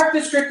park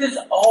district is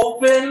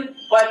open,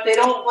 but they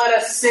don't let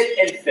us sit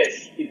and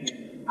fish.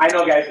 I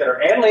know guys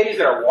and ladies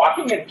that are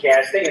walking and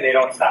casting, and they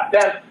don't stop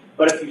them.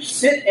 But if you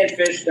sit and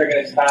fish, they're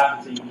going to stop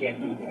and say you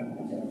can't do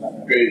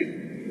that. Great.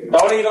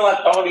 Don't.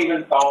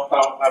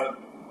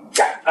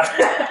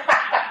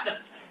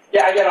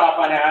 Yeah, I get off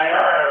on that.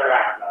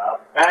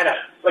 I know.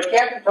 But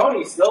Captain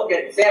Tony's still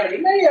getting salmon. He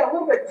may get a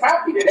little bit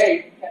choppy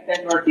today,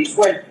 that northeast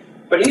wind,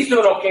 but he's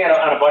doing okay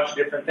on a bunch of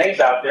different things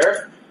out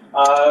there.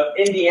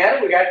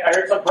 Indiana, I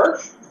heard some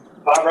perch.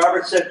 Bob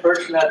Roberts said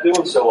perch not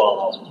doing so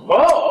well, though.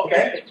 Oh,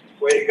 okay.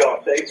 Way to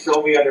go. They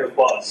throw me under a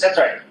bus. That's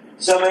right.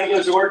 Some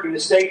anglers are working the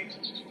state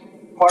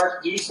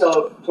park east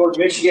toward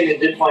Michigan and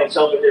did find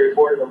some, but they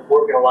reported them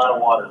working a lot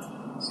of water.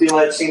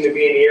 Steelhead seemed to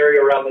be in the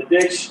area around the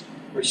ditch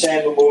where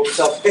salmon moved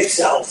someplace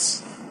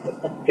else.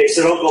 Okay,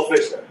 so don't go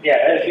fish there.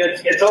 Yeah,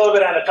 it's a little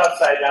bit on the tough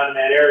side down in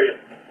that area.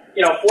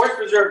 You know, forest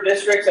preserve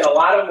districts, and a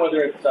lot of them,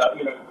 whether it's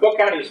Cook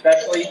County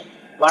especially,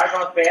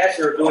 largemouth bass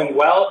are doing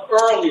well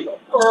early, though.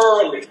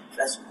 Early.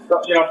 If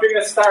you're going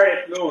to start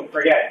at noon,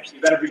 forget it. You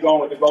better be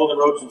going with the golden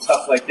roach and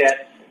stuff like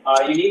that.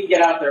 You need to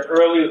get out there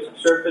early with some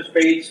surface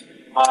baits.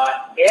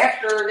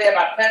 After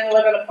about 10,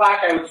 11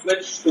 o'clock, I would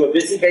switch to a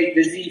Busy Bait,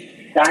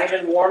 Busy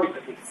Diamond Worm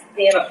because they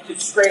stand up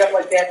just straight up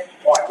like that.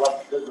 Oh, I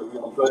love it. Those are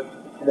really good.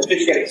 And the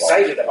fish get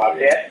excited about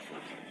that.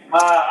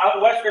 Out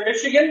in western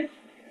Michigan,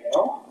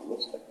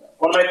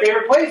 one of my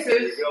favorite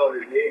places.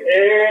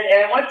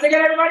 And once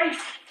again, everybody,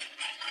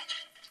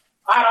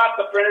 hot off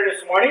the printer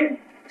this morning,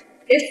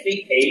 it's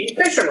the Aiden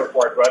Fishing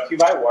Report brought to you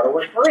by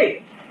Waterworks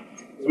Marine.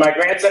 My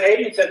grandson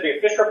Aiden sent me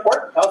a fish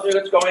report, tells me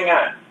what's going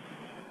on.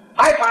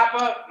 Hi,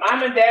 Papa.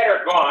 Mom and Dad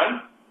are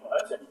gone. Well,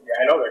 that's it.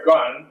 Yeah, I know they're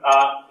gone.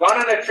 Gone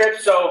on a trip,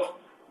 so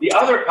the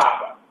other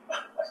Papa.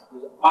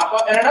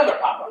 Papa and another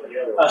Papa.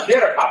 The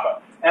other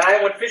Papa. And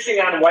I went fishing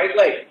on White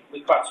Lake.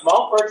 We caught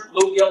small perch,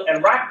 bluegill,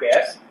 and rock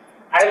bass.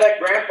 I let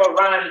Grandpa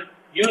Ron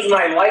use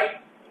my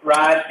light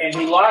rod, and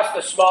he lost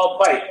a small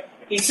bite.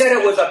 He said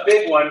it was a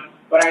big one,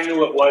 but I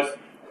knew it was.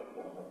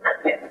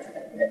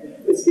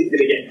 This kid's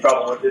gonna get in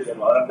trouble with this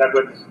one. I'm not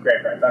with his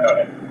grandparents. I know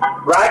that.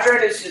 Roger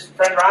and his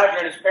friend Roger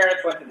and his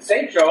parents went to the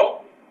same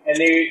show, and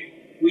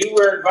we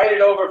were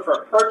invited over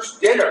for perch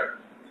dinner.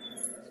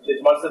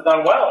 It must have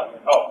done well.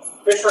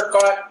 Fish were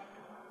caught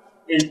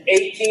in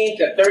 18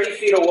 to 30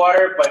 feet of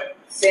water, but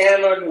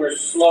salmon were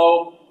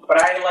slow.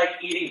 But I like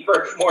eating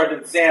perch more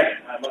than salmon.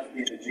 Must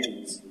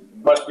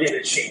be in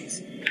the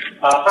genes.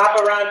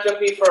 Papa Ron took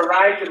me for a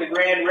ride to the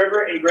Grand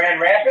River in Grand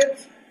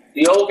Rapids.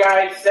 The old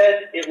guy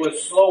said it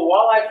was slow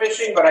walleye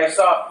fishing, but I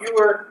saw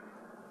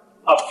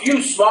a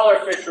few smaller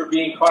fish were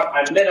being caught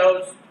on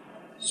minnows.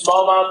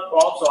 Smallmouth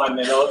also on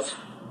minnows.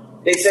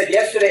 They said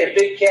yesterday a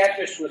big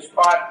catfish was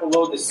caught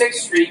below the 6th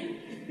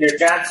Street near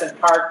Johnson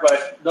Park,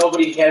 but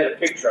nobody had a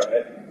picture of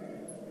it.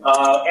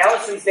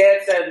 Allison's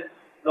dad said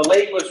the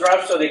lake was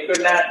rough, so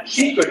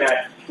she could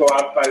not go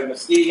out by the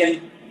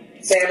Muskegon.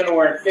 Salmon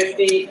were in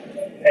 50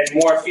 and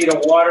more feet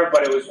of water,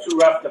 but it was too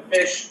rough to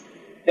fish.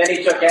 Then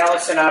he took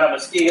Allison out of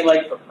Muskegon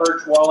Lake for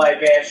perch, walleye,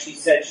 bass. She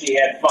said she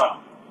had fun.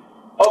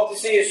 Hope to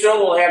see you soon.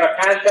 We'll have a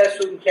contest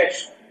who can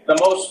catch the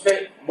most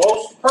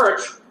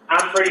perch.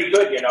 I'm pretty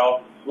good, you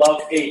know.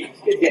 Love Pete.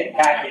 He's getting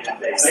cocky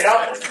today, you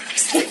know?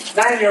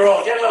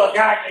 9-year-old, get a little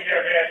cocky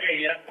there,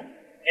 baby, you know?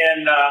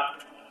 And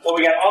so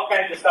we got all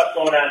kinds of stuff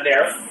going on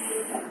there.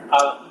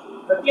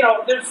 But, you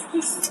know, there's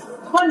just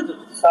tons of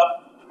stuff.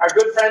 Our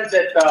good friends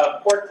at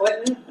Port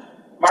Clinton,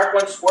 Mark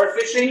One Sport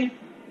Fishing,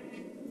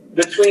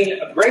 between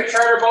great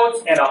charter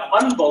boats and an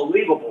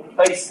unbelievable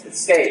place to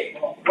stay.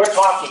 We're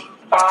talking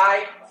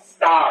 5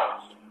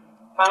 stars.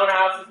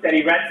 Townhouses that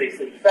he rents, they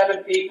sleep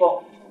 7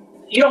 people.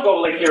 You don't go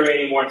to Lake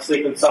Erie anymore and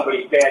sleep in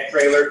somebody's bad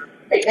trailer.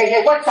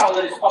 Hey, what's all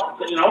of this?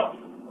 You know?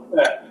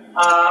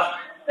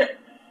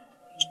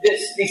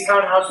 These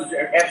townhouses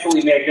are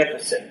absolutely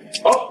magnificent.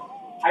 Oh,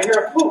 I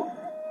hear a flute.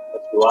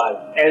 That's do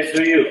I. As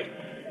do you.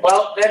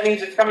 Well, that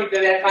means it's coming to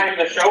that time of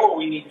the show where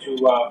we need to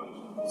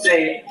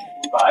say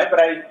goodbye,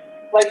 but I'd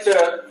like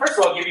to, first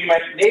of all, give you my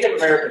Native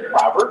American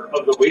proverb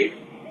of the week.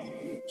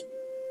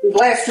 The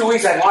last 2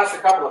 weeks, I've lost a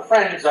couple of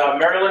friends,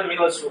 Marilyn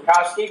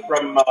Milas-Wachowski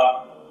from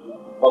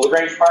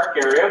LaGrange Park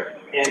area,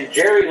 and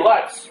Jerry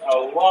Lutz, a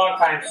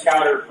longtime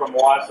scouter from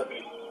Owasso.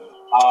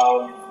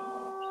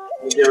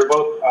 They were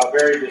both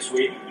buried this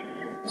week.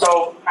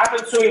 So,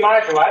 Apan Sui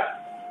Majuat,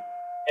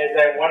 as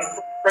that one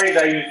phrase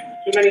I use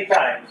too many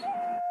times,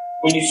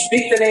 when you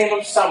speak the name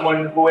of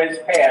someone who has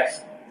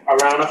passed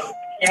around a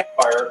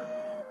campfire,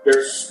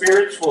 their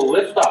spirits will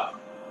lift up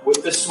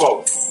with the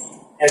smoke,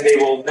 and they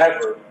will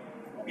never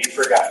be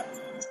forgotten.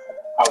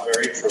 How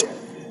very true.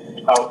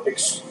 How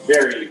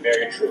very,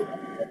 very true.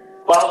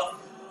 Well,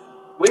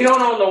 we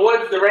don't own the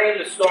woods, the rain,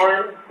 the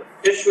storm, the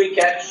fish we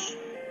catch,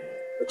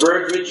 the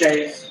birds we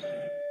chase,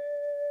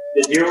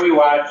 the deer we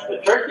watch,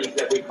 the turkeys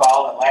that we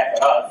call and laugh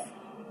at us.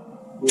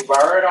 We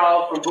borrow it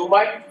all from who,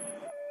 Mike?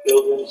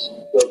 Pilgrims.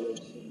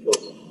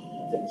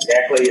 That's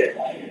exactly it.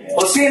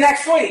 We'll see you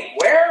next week.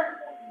 Where?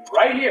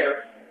 Right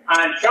here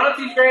on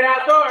Chauncey's Great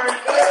Outdoors.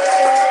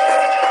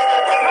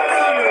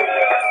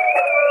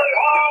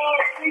 All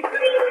pieces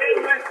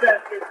in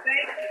Westchester.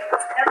 Thank you.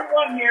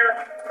 Everyone here,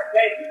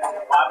 thank you. From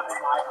the bottom of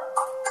my heart.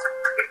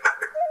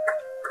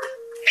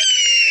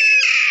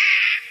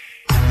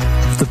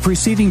 The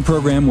preceding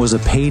program was a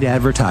paid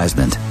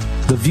advertisement.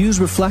 The views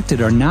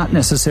reflected are not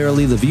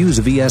necessarily the views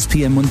of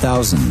ESPN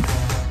 1000.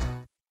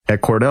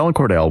 At Cordell &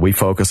 Cordell, we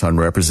focus on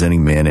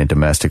representing men in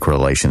domestic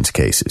relations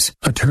cases.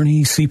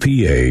 Attorney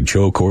CPA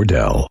Joe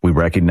Cordell. We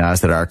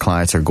recognize that our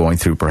clients are going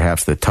through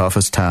perhaps the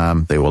toughest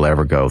time they will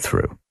ever go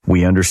through.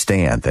 We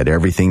understand that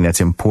everything that's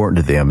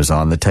important to them is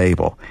on the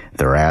table.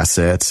 Their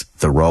assets,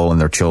 the role in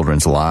their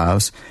children's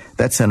lives.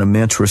 That's an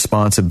immense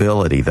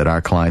responsibility that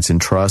our clients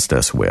entrust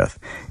us with,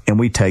 and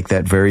we take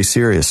that very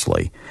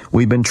seriously.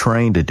 We've been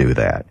trained to do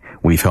that.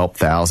 We've helped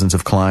thousands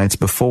of clients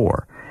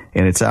before.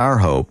 And it's our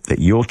hope that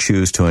you'll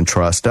choose to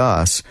entrust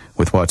us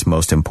with what's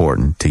most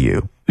important to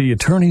you. The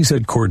attorneys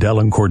at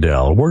Cordell &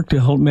 Cordell work to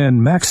help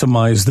men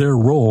maximize their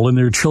role in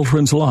their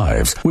children's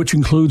lives, which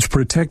includes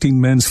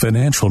protecting men's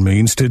financial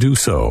means to do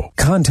so.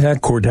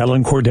 Contact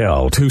Cordell &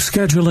 Cordell to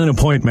schedule an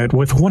appointment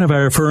with one of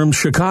our firm's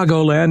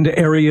Chicagoland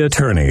area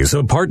attorneys,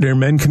 a partner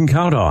men can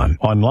count on.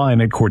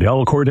 Online at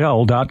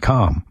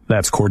CordellCordell.com.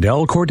 That's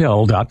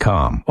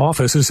CordellCordell.com.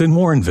 Offices in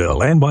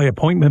Warrenville and by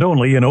appointment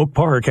only in Oak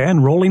Park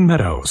and Rolling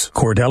Meadows.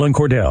 Cordell &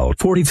 Cordell,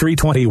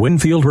 4320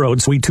 Winfield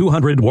Road, Suite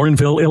 200,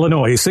 Warrenville,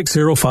 Illinois,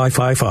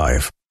 60555.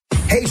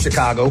 Hey,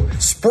 Chicago,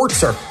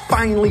 sports are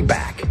finally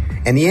back,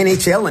 and the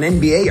NHL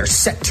and NBA are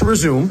set to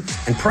resume,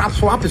 and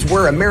PropSwap is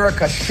where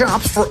America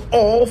shops for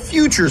all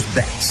futures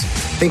bets.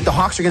 Think the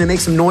Hawks are going to make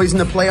some noise in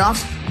the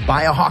playoffs?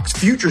 Buy a Hawks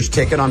futures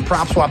ticket on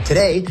PropSwap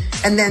today,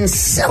 and then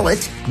sell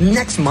it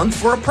next month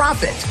for a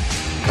profit.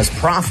 Because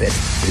profit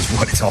is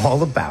what it's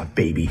all about,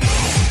 baby.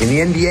 In the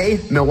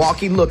NBA,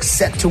 Milwaukee looks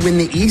set to win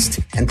the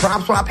East, and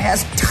PropSwap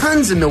has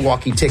tons of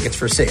Milwaukee tickets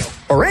for sale,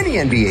 or any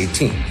NBA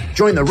team.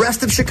 Join the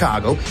rest of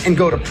Chicago and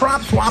go to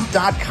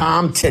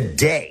PropSwap.com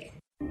today.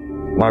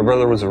 My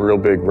brother was a real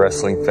big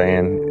wrestling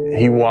fan.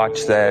 He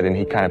watched that and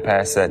he kind of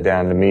passed that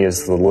down to me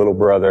as the little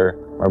brother.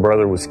 My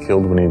brother was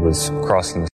killed when he was crossing the